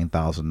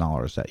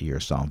 $49,000 that year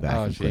selling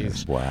vacuum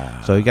cleaners. Wow.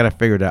 So you got to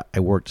figure that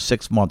I worked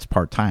 6 months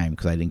part-time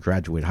because I didn't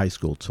graduate high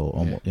school till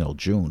almost,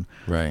 June.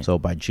 Right. So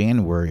by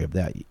December of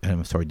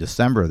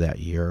that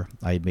year,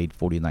 I had made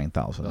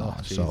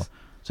 $49,000. So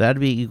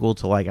that'd be equal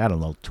to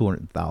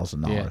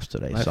 $200,000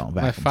 today selling vacuums.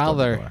 My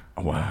father,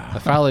 wow. My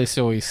father used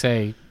to always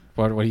say,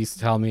 what he used to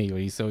tell me,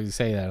 he used to always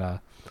say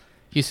that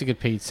he used to get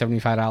paid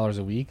 $75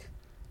 a week.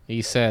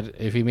 He said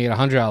if he made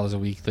 $100 a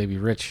week, they'd be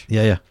rich.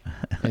 Yeah.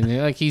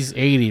 And he's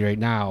 80 right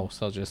now,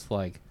 so just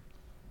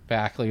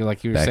back,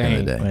 like you were saying,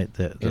 in the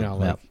day.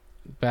 Right,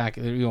 back,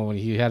 when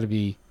he had to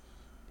be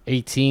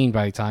 18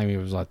 by the time he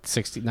was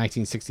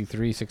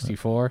 1963,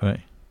 64.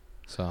 Right.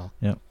 So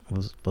yeah,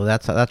 well,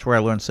 that's where I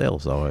learned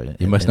sales, though.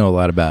 You must know a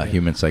lot about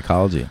human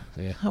psychology.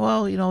 Yeah.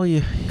 Well,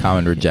 you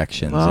common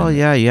rejections. Well,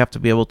 you have to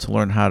be able to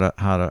learn how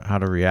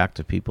to react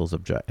to people's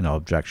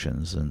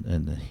objections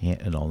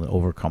and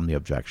overcome the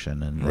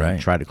objection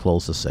and try to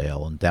close the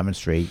sale and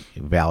demonstrate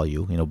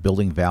value.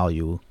 Building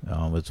value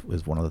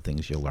is one of the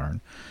things you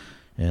learn.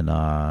 And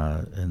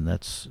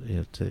that's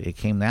it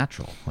came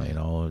natural,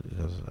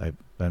 because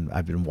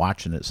I've been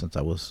watching it since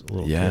I was a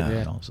little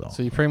kid.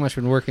 So you've pretty much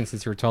been working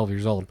since you were 12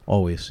 years old.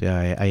 Always,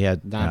 yeah. I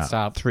had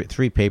nonstop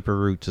three paper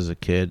routes as a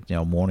kid.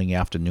 Morning,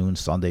 afternoon,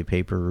 Sunday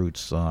paper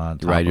routes.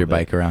 Ride your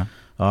bike around?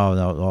 Oh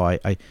no!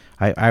 I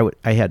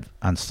had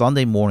on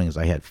Sunday mornings.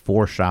 I had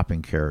 4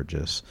 shopping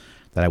carriages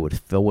that I would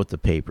fill with the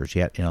papers.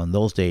 You had, in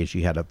those days,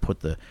 you had to put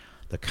the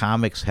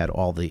comics had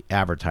all the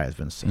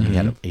advertisements.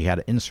 And you had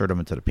to insert them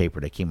into the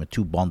paper. They came in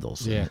 2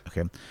 bundles. Yeah.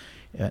 Okay.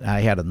 And I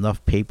had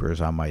enough papers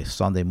on my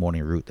Sunday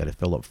morning route that I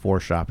filled up 4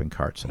 shopping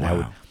carts. And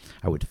I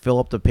would fill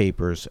up the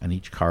papers in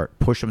each cart,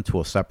 push them to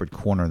a separate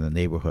corner in the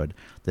neighborhood,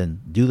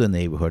 then do the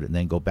neighborhood, and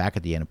then go back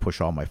at the end and push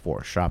all my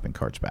 4 shopping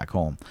carts back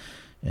home.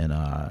 And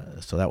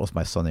so that was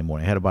my Sunday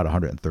morning. I had about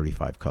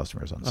 135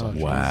 customers on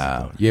Sunday.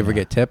 Wow. You ever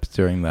get tips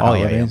during the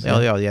holidays?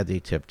 holidays? Yeah, they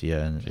tipped you.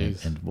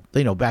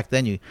 And back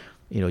then you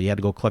had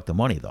to go collect the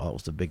money, though. It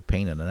was the big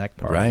pain in the neck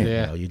part. Right.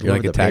 Yeah. You You're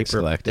like a tax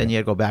paper, collector. then you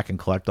had to go back and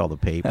collect all the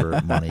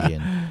paper money,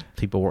 and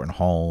people weren't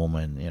home,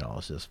 and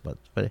it's just. But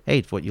hey,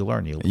 it's what you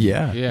learn. You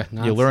learn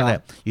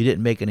that you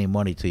didn't make any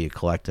money till you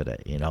collected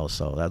it.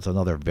 So that's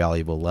another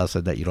valuable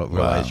lesson that you don't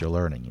realize you're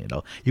learning.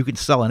 You can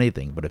sell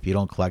anything, but if you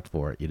don't collect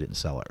for it, you didn't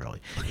sell it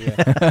really. Yeah.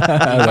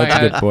 That's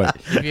a good point.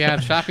 If you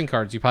had shopping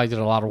carts, you probably did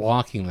a lot of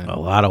walking then. A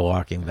lot of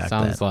walking back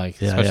then. Sounds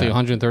like, especially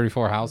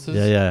 134 houses.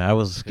 Yeah. I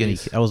was skinny.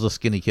 I was a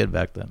skinny kid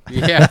back then.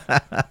 Yeah,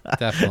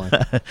 definitely.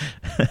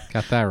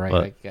 Got that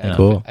right. But,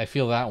 cool. I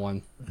feel that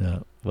one.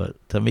 Yeah, but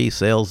to me,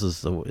 sales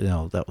is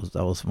that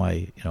was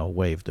my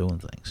way of doing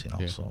things.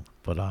 Yeah. So,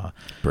 but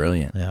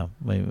brilliant. Yeah,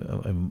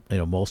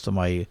 most of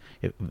my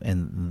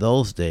in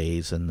those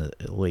days in the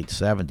late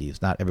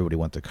 70s, not everybody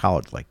went to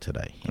college like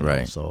today.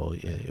 Right. So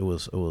it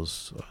was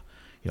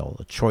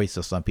a choice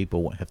of some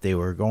people if they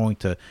were going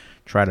to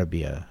try to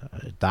be a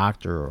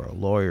doctor or a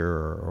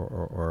lawyer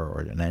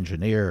or an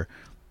engineer.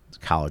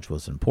 College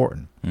was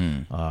important.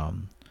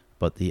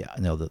 But the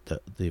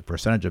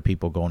percentage of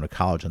people going to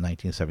college in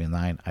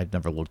 1979, I've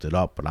never looked it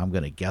up, but I'm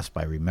going to guess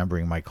by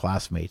remembering my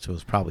classmates, it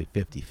was probably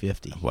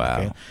 50-50. Wow.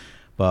 Okay?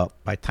 But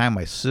by the time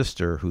my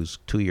sister, who's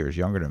 2 years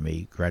younger than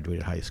me,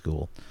 graduated high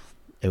school,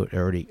 it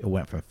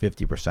went from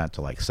 50%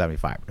 to like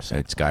 75%.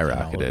 It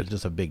skyrocketed. It was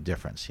just a big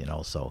difference,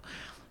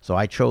 So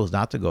I chose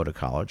not to go to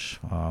college.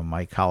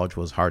 My college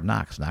was hard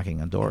knocks,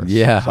 knocking on doors.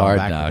 Yeah, so hard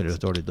back knocks. It was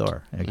door to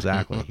door.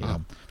 Exactly.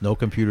 No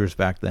computers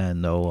back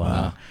then.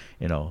 No,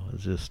 it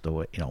was just the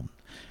way.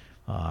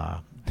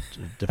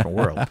 Different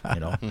world.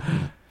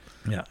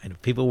 Yeah,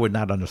 and people would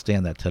not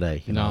understand that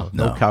today.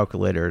 No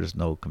calculators,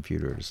 no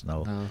computers,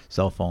 no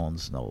cell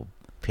phones, no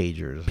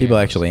pagers. People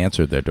actually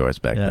answered their doors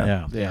back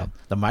then. Yeah.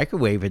 The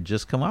microwave had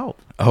just come out.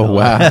 Oh,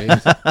 wow.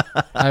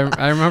 I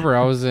remember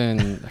I was I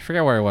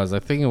forget where I was. I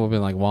think it would have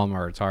been like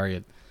Walmart or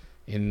Target.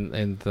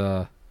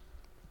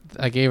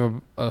 I gave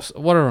a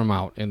whatever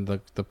amount, and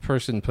the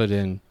person put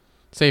in,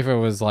 say if it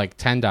was like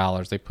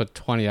 $10, they put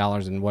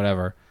 $20 in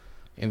whatever.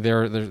 And they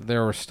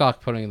were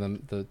stuck putting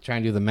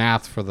trying to do the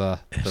math for the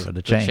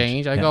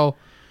change. I go,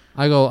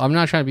 I go, I'm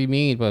not trying to be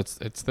mean, but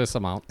it's this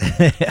amount.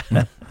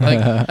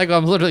 I go,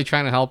 I'm literally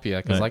trying to help you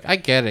because like I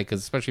get it,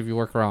 because especially if you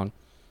work around,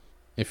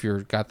 if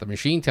you're got the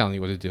machine telling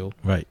you what to do,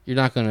 right, you're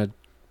not gonna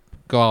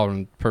go out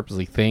and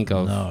purposely think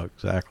of. No,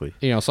 exactly.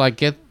 So I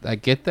get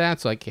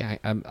that. So I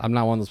can't. I'm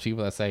not one of those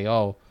people that say,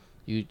 oh,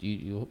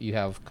 you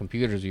have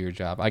computers at your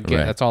job. I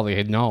get that's all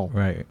they know.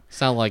 Right.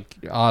 It's not like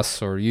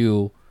us or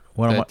you.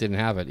 Didn't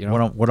have it,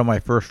 One of my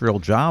first real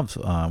jobs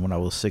when I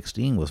was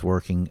 16 was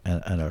working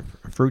at a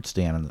fruit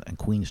stand on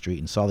Queen Street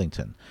in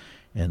Southington.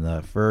 And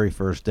the very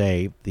first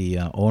day, the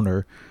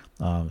owner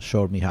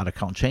showed me how to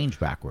count change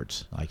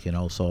backwards.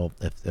 So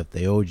if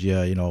they owed you,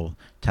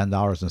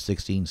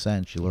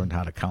 $10.16, you learned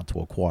how to count to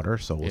a quarter.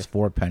 So it was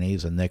 4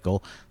 pennies, a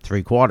nickel,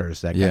 3 quarters.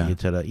 That got you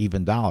to the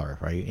even dollar,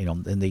 right?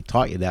 And they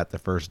taught you that the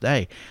first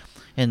day.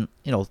 And,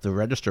 the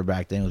register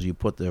back then was you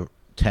put the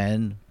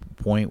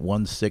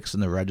 10.16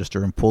 in the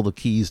register and pull the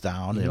keys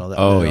down. The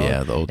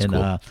old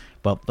school.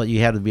 But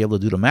you had to be able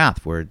to do the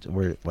math. Where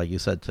like you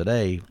said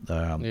today,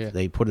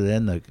 they put it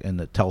in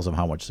and it tells them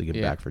how much to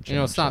give back for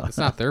change. It's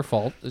not their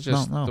fault. It's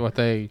just what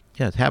they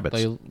it's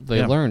habits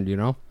they learned.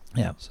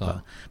 Yeah.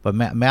 So, but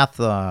math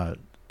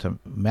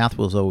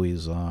was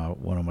always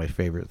one of my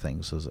favorite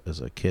things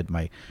as a kid.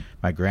 My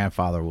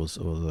grandfather was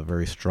a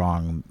very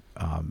strong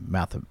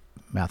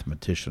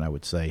mathematician, I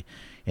would say,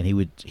 and we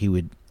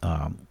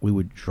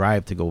would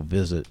drive to go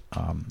visit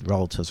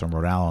relatives from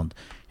Rhode Island.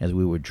 As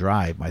we would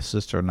drive, my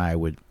sister and I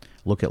would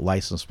look at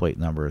license plate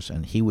numbers,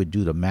 and he would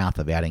do the math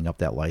of adding up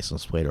that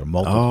license plate or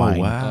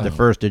multiplying the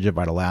first digit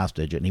by the last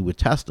digit, and he would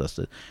test us.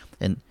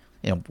 And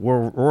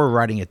we're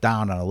writing it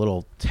down on a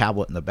little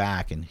tablet in the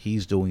back, and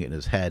he's doing it in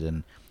his head,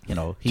 and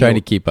trying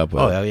to keep up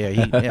with it. Oh yeah,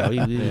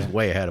 he's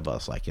way ahead of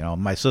us.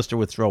 My sister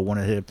would throw one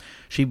at him.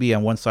 She'd be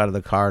on one side of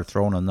the car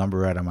throwing a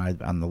number at him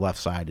on the left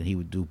side, and he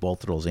would do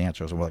both of those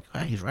answers. And we're like,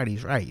 hey, he's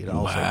right.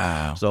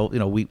 Wow. So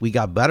we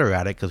got better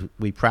at it because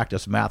we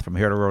practiced math from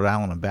here to Rhode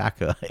Island and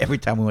back every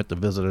time we went to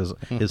visit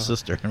his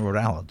sister in Rhode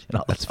Island.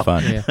 That's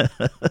fun. Yeah.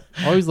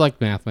 Always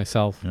liked math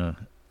myself,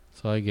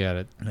 so I get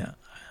it. Yeah.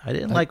 I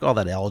didn't like all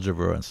that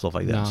algebra and stuff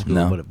like that in school,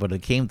 No. But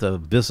it came to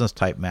business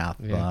type math.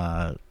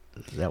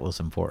 That was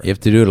important. You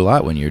have to do it a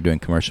lot when you're doing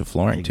commercial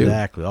flooring too.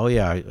 Exactly. Oh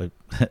yeah,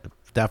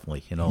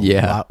 definitely.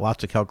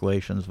 Lots of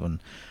calculations.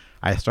 When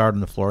I started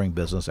in the flooring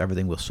business,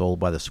 everything was sold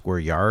by the square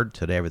yard.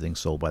 Today,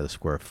 everything's sold by the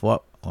square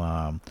foot.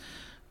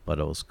 But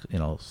it was,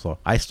 so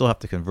I still have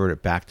to convert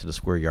it back to the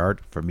square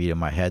yard for me in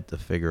my head to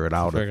figure it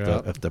out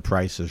if the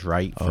price is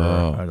right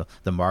for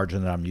the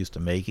margin that I'm used to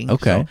making.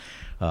 Okay.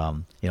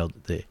 So,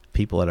 the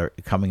people that are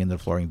coming into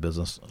the flooring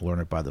business learn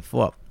it by the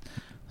foot.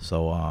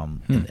 So,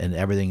 and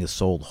everything is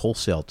sold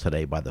wholesale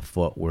today by the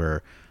foot,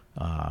 where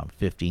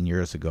 15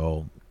 years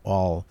ago,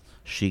 all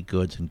sheet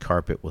goods and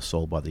carpet was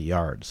sold by the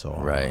yard. So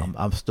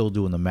I'm still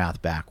doing the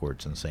math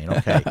backwards and saying,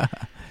 okay,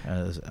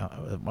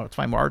 what's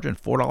my margin?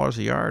 $4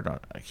 a yard?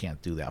 I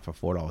can't do that for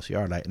 $4 a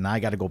yard. Now I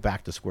got to go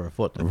back to square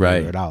foot to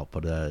figure it out.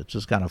 But it's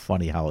just kind of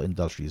funny how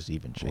industries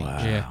even change.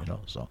 Wow. Yeah.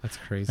 So that's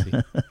crazy.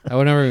 I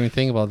would never even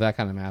think about that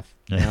kind of math.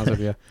 To be honest with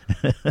you,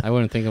 I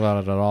wouldn't think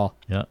about it at all.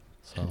 Yeah.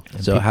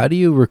 So how do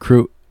you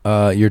recruit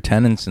your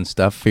tenants and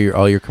stuff for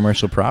all your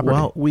commercial property?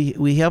 Well,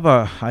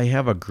 I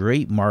have a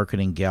great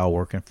marketing gal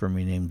working for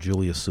me named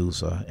Julia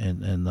Sousa,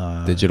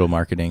 and digital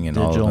marketing and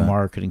all of that. Digital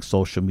marketing,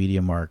 social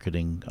media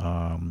marketing.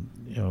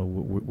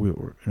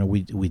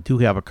 We do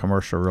have a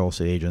commercial real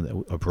estate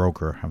agent, a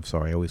broker. I'm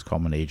sorry, I always call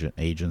them an agent.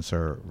 Agents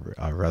are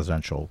a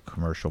residential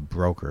commercial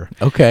broker.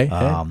 Okay.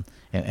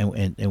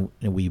 And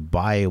we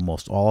buy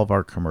almost all of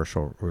our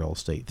commercial real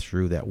estate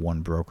through that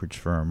one brokerage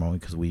firm, only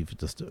because we've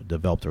just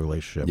developed a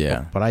relationship.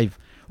 Yeah. But I've,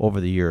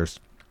 over the years,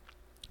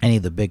 any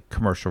of the big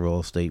commercial real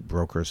estate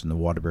brokers in the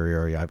Waterbury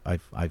area,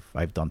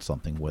 I've done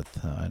something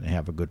with and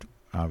have a good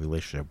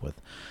relationship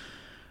with.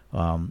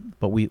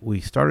 But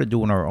we started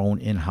doing our own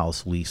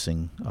in-house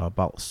leasing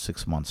about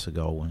 6 months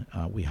ago when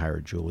we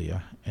hired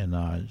Julia.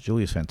 And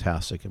Julia's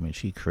fantastic. I mean,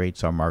 she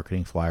creates our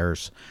marketing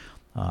flyers,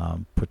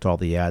 puts all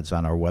the ads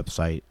on our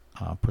website,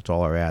 puts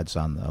all our ads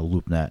on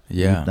LoopNet.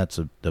 Yeah. LoopNet's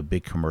the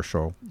big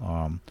commercial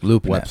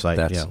LoopNet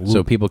website.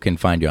 So people can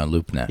find you on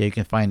LoopNet. Yeah, you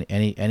can find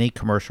any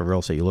commercial real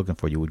estate you're looking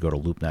for. You would go to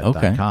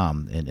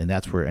loopnet.com, and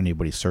that's where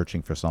anybody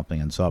searching for something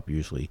ends up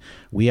usually.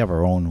 We have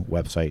our own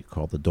website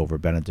called the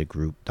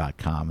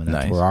DoverBenedictGroup.com, and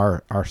that's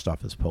where our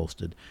stuff is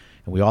posted.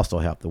 And we also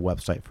have the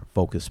website for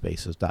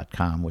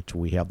FocusSpaces.com, which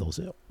we have those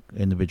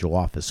individual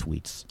office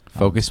suites.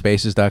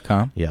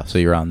 FocusSpaces.com? Yeah. So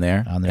you're on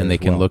there and they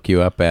can look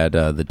you up at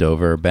the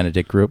Dover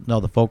Benedict Group? No,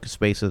 the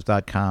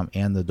FocusSpaces.com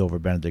and the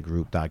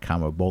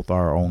DoverBenedictGroup.com are both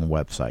our own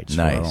websites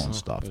for our own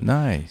stuff.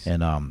 Nice.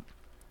 And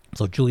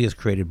so Julia's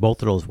created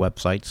both of those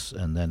websites,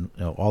 and then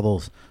all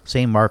those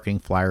same marketing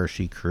flyers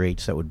she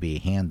creates that would be a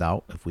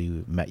handout if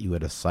we met you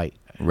at a site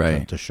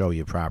to show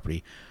you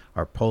property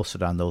are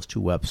posted on those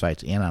two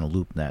websites and on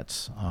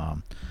LoopNets.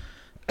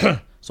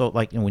 So,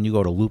 like when you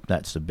go to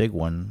LoopNet's the big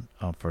one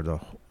for the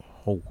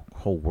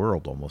whole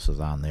world almost is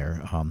on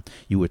there.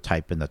 You would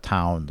type in the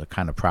town, the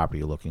kind of property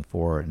you're looking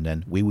for, and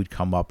then we would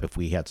come up if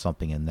we had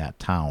something in that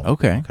town.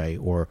 Okay.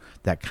 Or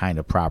that kind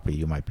of property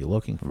you might be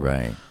looking for.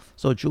 Right.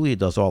 So Julia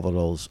does all of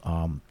those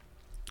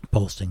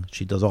posting.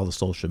 She does all the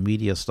social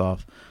media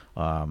stuff.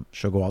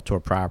 She'll go out to a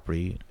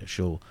property.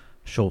 She'll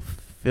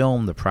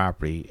film the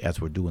property as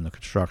we're doing the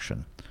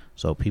construction.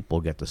 So people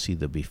get to see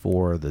the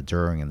before, the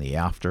during, and the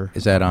after.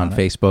 Is that on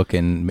Facebook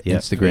and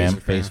Instagram?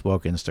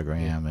 Facebook,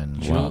 Instagram,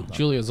 and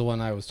Julia's the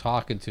one I was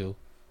talking to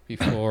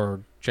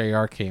before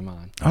JR came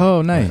on.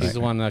 Oh, nice. She's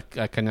the one that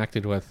I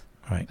connected with.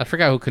 Right. I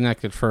forgot who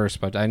connected first,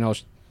 but I know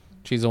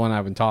she's the one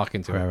I've been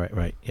talking to.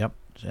 Right. Yep.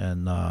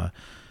 And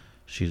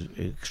she's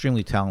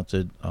extremely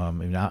talented.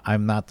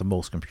 I'm not the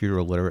most computer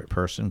illiterate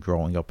person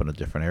growing up in a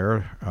different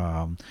era.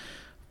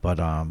 But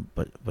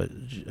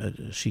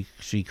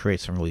she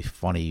creates some really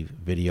funny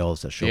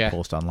videos that she'll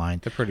post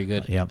online. They're pretty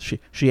good. Yeah,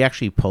 she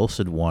actually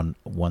posted one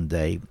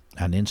day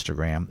on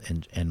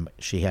Instagram, and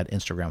she had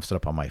Instagram set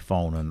up on my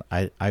phone,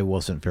 and I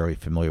wasn't very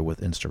familiar with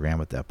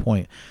Instagram at that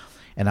point.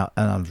 And I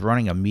was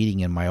running a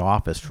meeting in my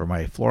office for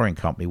my flooring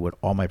company with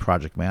all my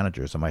project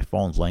managers, and my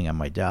phone's laying on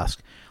my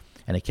desk.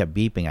 And it kept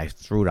beeping. I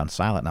threw it on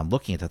silent, and I'm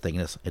looking at the thing,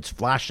 and it's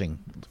flashing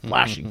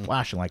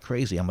like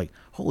crazy. I'm like,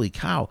 holy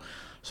cow.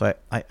 So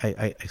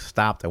I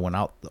stopped. I went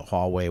out the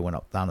hallway, went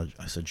up down.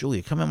 I said,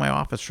 Julia, come in my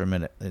office for a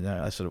minute. And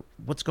I said,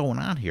 what's going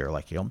on here?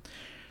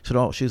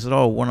 She said,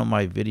 one of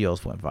my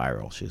videos went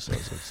viral. She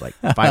says it's like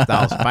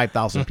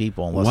 5,000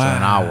 people in less than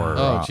an hour.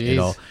 Oh,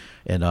 geez.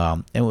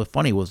 And what's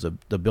funny was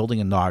the building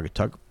in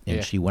Naugatuck,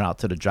 and she went out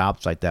to the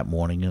job site that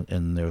morning,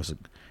 and there was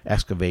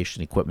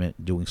excavation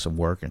equipment doing some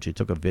work, and she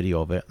took a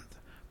video of it.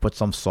 Put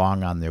some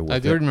song on there with I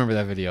do remember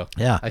that video.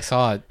 Yeah. I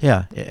saw it.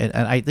 Yeah. And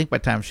I think by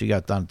the time she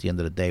got done at the end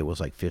of the day, it was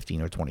like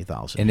 15 or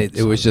 20,000. And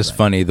it was just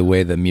funny the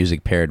way the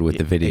music paired with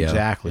the video.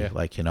 Exactly. Yeah.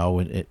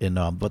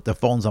 But the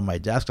phone's on my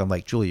desk. I'm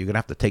like, Julie, you're going to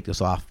have to take this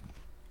off.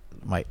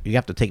 You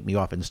have to take me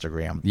off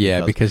Instagram.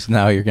 Yeah, because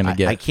now you're going to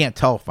get... I can't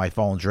tell if my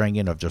phone's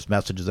ringing or if there's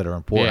messages that are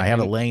important. I have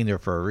it laying there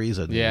for a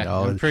reason. Yeah,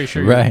 I'm pretty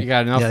sure right. you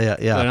got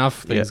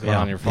enough things going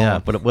on your phone. Yeah,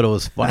 but it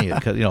was funny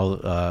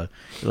because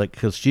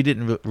because she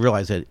didn't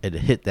realize it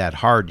hit that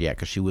hard yet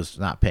because she was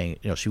not paying.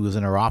 She was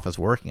in her office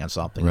working on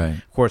something. Right.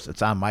 Of course,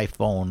 it's on my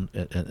phone,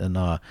 and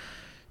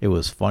it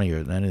was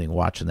funnier than anything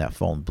watching that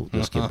phone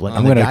just keep blinking.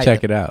 I'm going to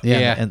check it out.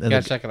 Yeah, and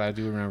gotta check it out. I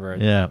do remember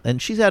it. Yeah,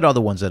 and she's had other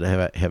ones that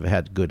have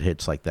had good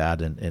hits like that,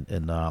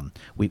 and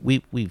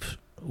we've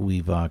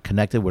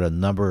connected with a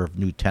number of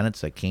new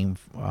tenants that came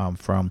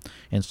from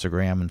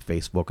Instagram and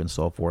Facebook and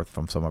so forth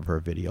from some of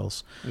her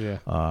videos. Yeah.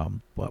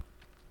 But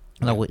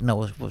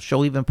no,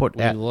 she'll even put.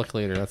 We'll look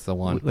later. That's the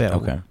one.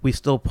 Okay. We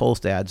still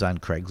post ads on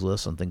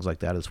Craigslist and things like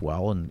that as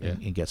well,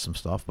 and get some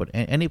stuff. But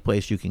any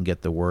place you can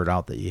get the word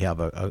out that you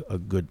have a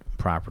good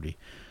property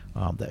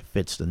that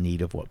fits the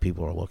need of what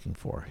people are looking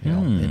for.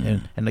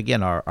 And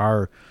again,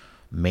 our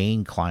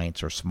main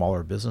clients are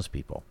smaller business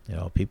people.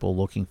 People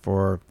looking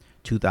for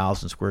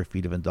 2,000 square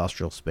feet of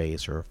industrial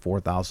space or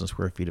 4,000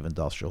 square feet of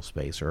industrial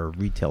space or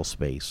retail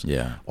space,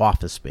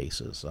 office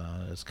spaces.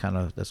 That's kind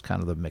of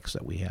the mix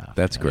that we have.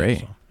 That's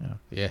great.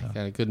 Got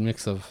a good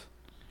mix of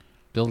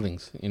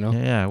buildings.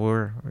 Yeah,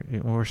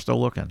 we're still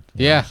looking.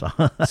 Yeah,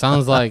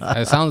 sounds like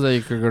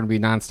you're going to be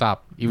nonstop.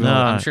 Even though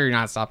I'm sure you're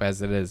nonstop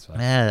as it is. But.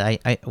 Yeah,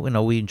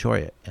 we enjoy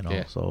it.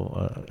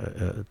 So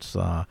it's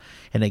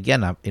and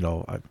again,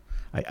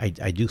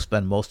 I do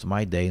spend most of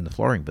my day in the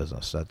flooring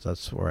business.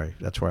 That's where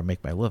I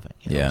make my living.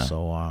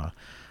 So I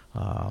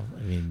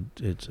mean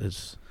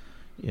it's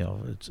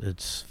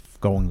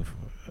going.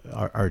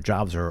 Our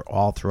jobs are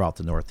all throughout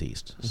the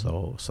Northeast.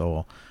 Mm-hmm.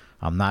 So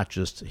I'm not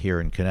just here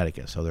in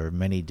Connecticut. So there are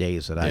many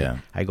days that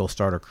I go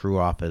start a crew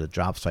off at a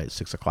job site at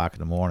 6 o'clock in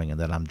the morning, and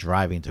then I'm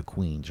driving to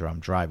Queens or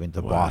I'm driving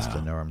to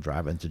Boston or I'm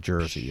driving to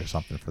Jersey or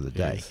something for the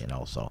day.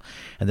 So,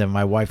 and then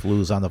my wife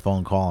Lou's on the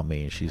phone calling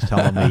me, and she's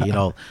telling me,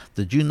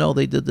 did you know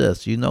they did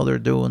this? You know they're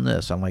doing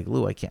this. I'm like,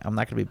 Lou, I'm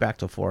not going to be back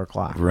till 4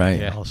 o'clock.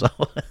 Right. So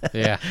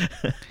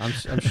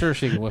I'm sure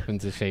she can whip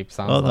into shape.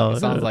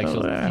 Sounds like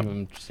she'll keep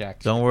him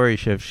checked. Don't worry,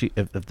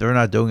 if they're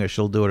not doing it,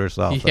 she'll do it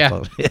herself.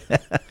 Yeah.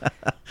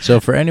 So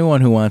for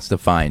anyone who wants to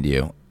find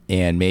you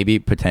and maybe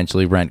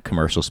potentially rent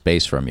commercial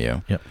space from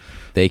you,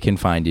 they can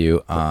find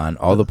you on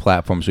all the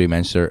platforms we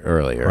mentioned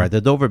earlier. Right.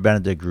 The Dover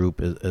Benedict Group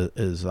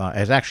is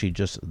actually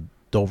just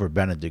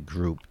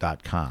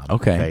DoverBenedictGroup.com.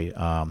 Okay.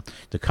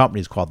 The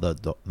company is called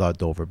the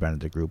Dover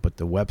Benedict Group, but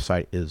the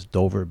website is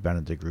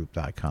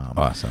DoverBenedictGroup.com.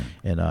 Awesome.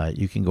 And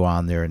you can go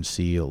on there and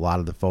see a lot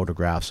of the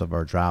photographs of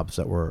our jobs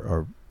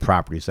or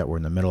properties that we're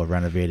in the middle of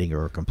renovating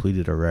or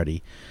completed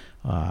already.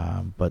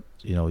 But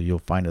you'll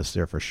find us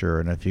there for sure.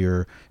 And if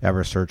you're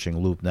ever searching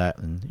LoopNet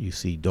and you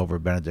see Dover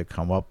Benedict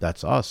come up,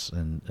 that's us.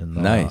 And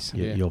nice.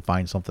 You'll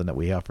find something that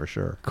we have for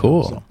sure.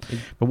 Cool.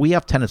 But we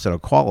have tenants that'll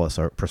call us,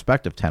 or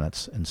prospective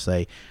tenants, and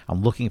say,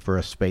 "I'm looking for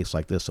a space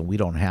like this, and we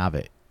don't have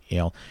it."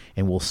 and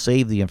we'll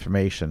save the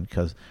information,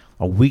 because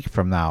a week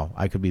from now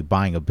I could be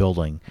buying a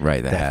building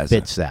that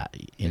fits that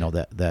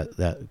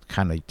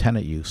kind of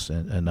tenant use.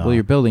 And well,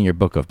 you're building your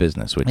book of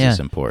business, which is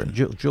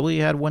important. Julie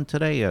had one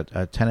today.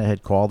 A tenant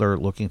had called her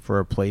looking for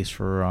a place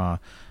for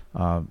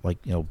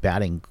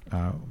batting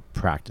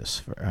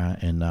practice,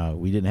 and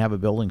we didn't have a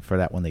building for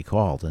that when they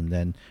called. And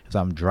then as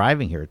I'm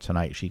driving here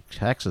tonight, she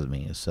texts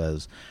me and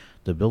says,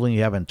 the building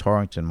you have in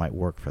Torrington might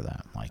work for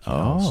them.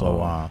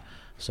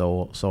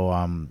 So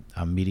I'm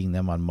meeting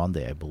them on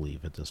Monday, I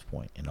believe, at this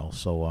point.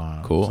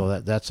 Cool. So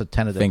that's a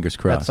tenant. Fingers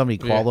crossed. That somebody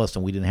called us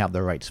and we didn't have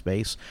the right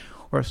space.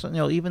 Or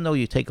even though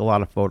you take a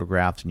lot of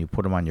photographs and you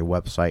put them on your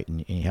website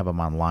and you have them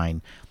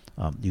online,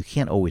 you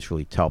can't always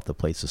really tell if the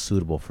place is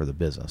suitable for the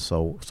business.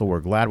 So we're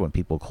glad when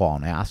people call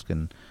and ask,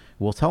 and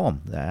we'll tell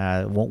them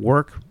that it won't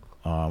work,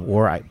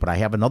 but I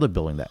have another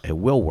building that it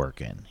will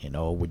work in.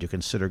 Would you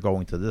consider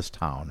going to this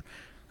town?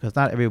 Because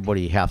not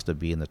everybody has to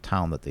be in the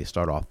town that they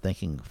start off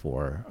thinking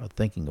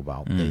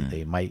about.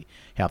 They might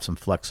have some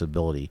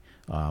flexibility,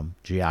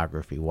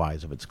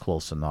 geography-wise, if it's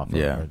close enough,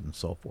 and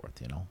so forth.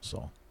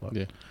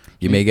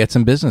 You may get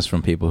some business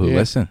from people who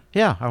listen.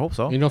 Yeah, I hope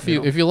so. If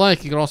you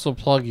like, you can also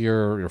plug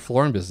your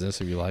flooring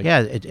business if you like. Yeah,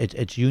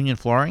 it's Union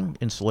Flooring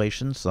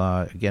Installations.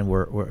 Again,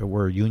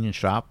 we're a union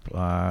shop.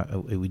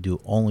 We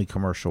do only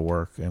commercial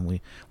work, and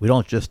we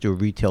don't just do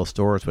retail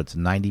stores, but it's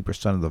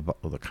 90%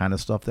 of the kind of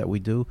stuff that we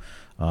do.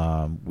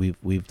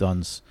 We've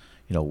done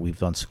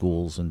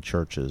schools and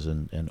churches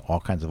and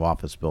all kinds of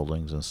office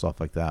buildings and stuff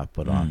like that.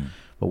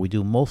 But we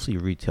do mostly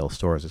retail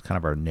stores. It's kind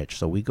of our niche.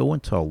 So we go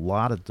into a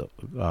lot of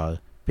the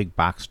big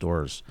box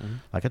stores,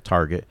 like a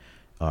Target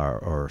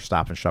or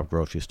Stop and Shop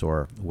grocery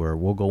store, where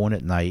we'll go in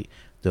at night.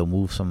 They'll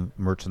move some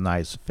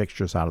merchandise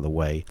fixtures out of the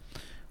way.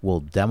 We'll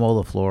demo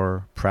the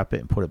floor, prep it,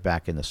 and put it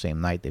back in the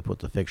same night. They put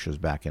the fixtures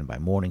back in by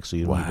morning, so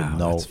you don't even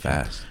know. That's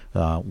fast.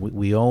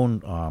 We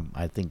own,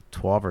 I think,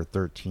 12 or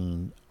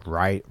 13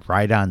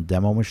 ride-on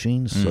demo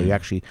machines. So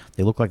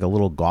they look like a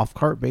little golf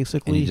cart,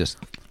 basically. And you just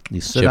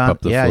sit on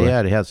up the floor. Yeah.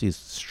 It has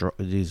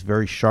these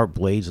very sharp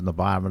blades in the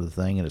bottom of the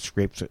thing, and it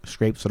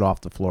scrapes it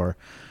off the floor.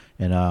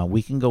 And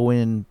we can go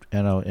in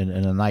in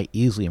a night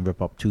easily and rip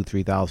up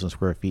 2,000-3,000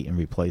 square feet and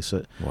replace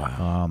it.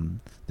 Wow.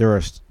 There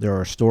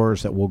are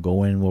stores that will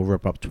go in and we'll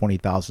rip up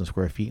 20,000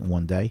 square feet in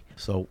one day.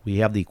 So we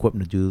have the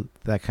equipment to do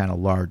that kind of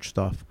large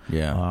stuff.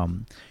 Yeah.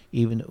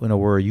 Even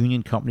we're a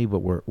union company, but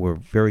we're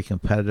very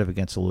competitive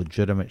against a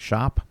legitimate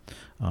shop.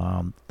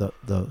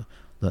 The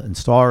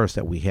installers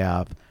that we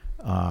have,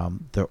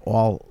 they're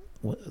all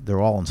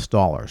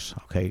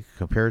installers. Okay,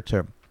 compared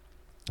to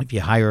if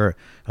you hire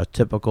a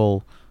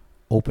typical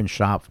open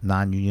shop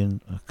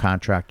non-union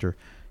contractor,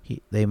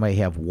 they might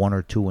have one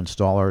or two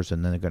installers,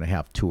 and then they're going to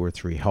have 2 or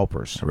 3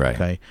 helpers. Right.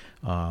 Okay.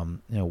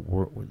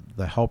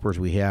 The helpers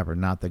we have are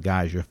not the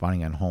guys you're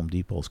finding on Home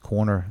Depot's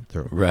corner.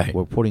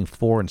 We're putting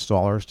 4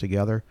 installers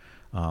together.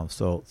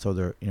 So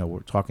they're we're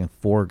talking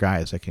 4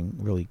 guys that can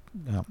really,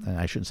 and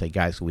I shouldn't say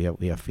guys. We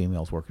have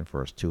females working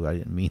for us too. I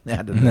didn't mean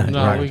that.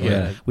 No, we get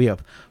it. We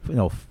have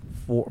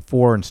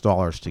 4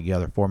 installers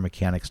together, 4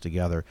 mechanics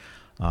together.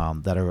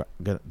 They're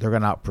going to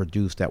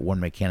outproduce that 1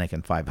 mechanic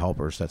and 5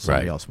 helpers that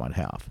somebody else might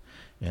have.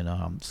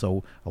 And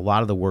so a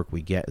lot of the work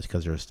we get is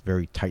because there's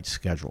very tight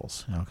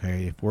schedules.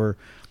 Okay, if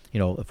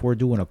we're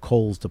doing a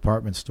Kohl's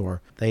department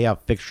store, they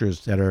have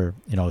fixtures that are,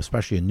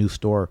 especially a new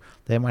store,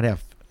 they might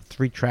have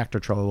 3 tractor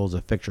trailer loads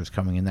of fixtures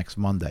coming in next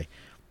Monday.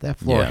 That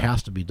floor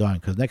has to be done,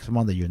 because next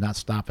Monday you're not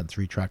stopping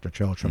 3 tractor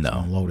trailer trucks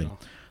unloading. No.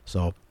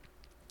 So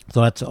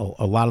that's a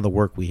lot of the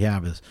work we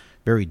have is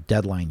very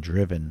deadline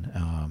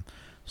driven.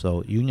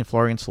 So Union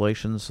Flooring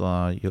Installations,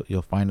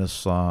 you'll find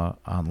us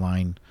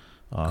online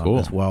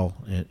as well.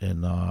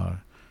 And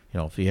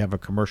if you have a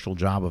commercial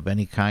job of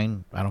any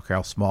kind, I don't care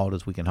how small it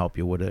is, we can help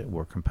you with it.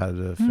 We're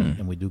competitive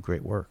and we do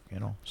great work.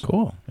 So,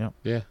 cool.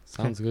 Yeah,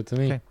 sounds good to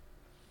me. Okay.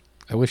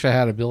 I wish I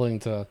had a building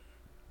to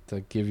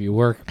give you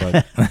work,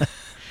 but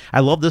I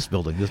love this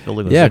building. This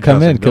building was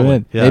come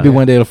in. Yeah, Maybe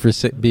one day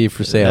it'll be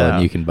for sale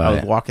and you can buy it. I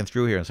was walking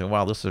through here and saying,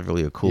 "Wow, this is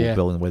really a cool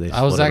building." Where they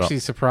I was actually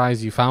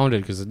surprised you found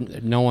it, because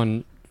no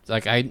one,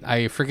 like,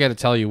 I forget to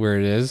tell you where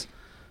it is,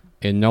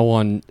 and no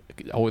one.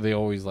 They're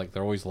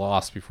always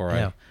lost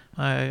before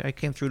I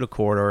came through the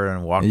corridor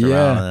and walked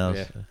around.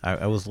 And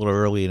I was a little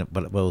early,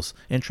 but what was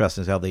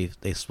interesting is how they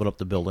split up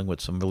the building with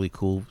some really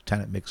cool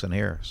tenant mix in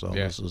here. So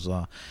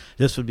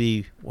this would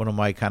be one of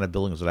my kind of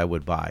buildings that I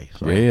would buy.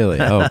 So. Really?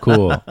 Oh,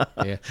 cool.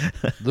 Yeah.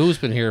 Lou's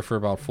been here for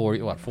about 4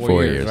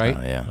 years, right?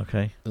 Now, yeah.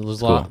 Okay.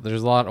 There's a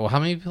lot. Well, how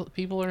many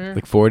people are here?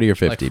 Like 40 or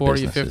 50. Like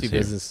 40 or 50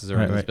 businesses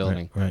are in this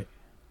building. Right.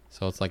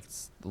 So it's like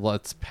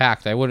it's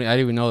packed. I didn't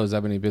even know there's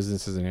that many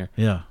businesses in here.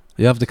 Yeah.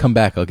 You have to come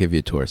back. I'll give you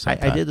a tour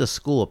sometime. I did the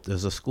school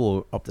there's a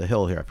school up the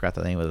hill here. I forgot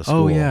the name of the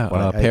school. Oh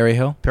yeah, Perry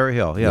Hill. Perry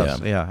Hill. Yes.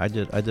 Yeah. I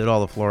did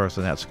all the florists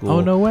in that school.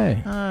 Oh no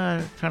way.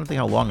 I'm trying to think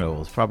how long ago. It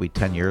was probably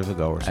 10 years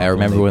ago or something. I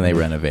remember when they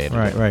renovated.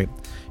 Right.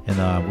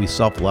 And we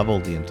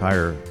self-leveled the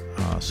entire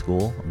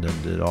school and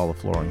then did all the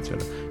flooring.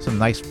 Some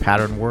nice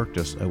pattern work.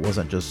 It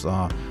wasn't just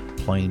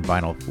plain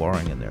vinyl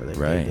flooring in there.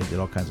 They did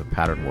all kinds of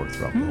pattern work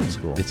throughout the whole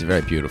school. It's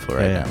very beautiful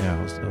now.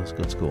 Yeah, it was a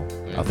good school.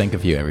 I'll think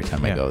of you every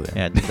time I go there.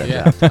 Yeah, I did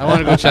that I want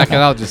to go check it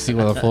out, just see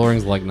what the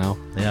flooring's like now.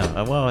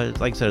 Yeah, well,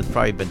 like I said, it's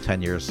probably been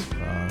 10 years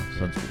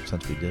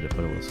since we did it,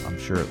 but I'm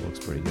sure it looks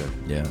pretty good.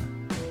 Yeah.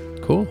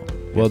 Cool.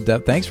 Well,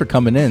 thanks for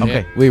coming in.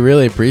 Okay. We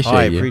really appreciate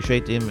I you.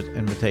 appreciate the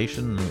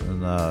invitation.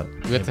 And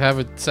we have to have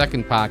a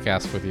second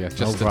podcast with you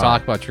just to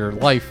talk about your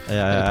life.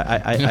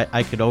 Yeah,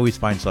 I could always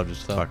find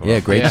subjects to talk about. Yeah,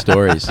 great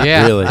stories.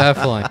 Yeah, really.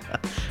 definitely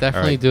All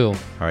right. do. All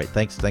right,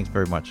 thanks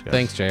very much, guys.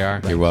 Thanks,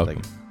 JR. You're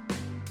welcome.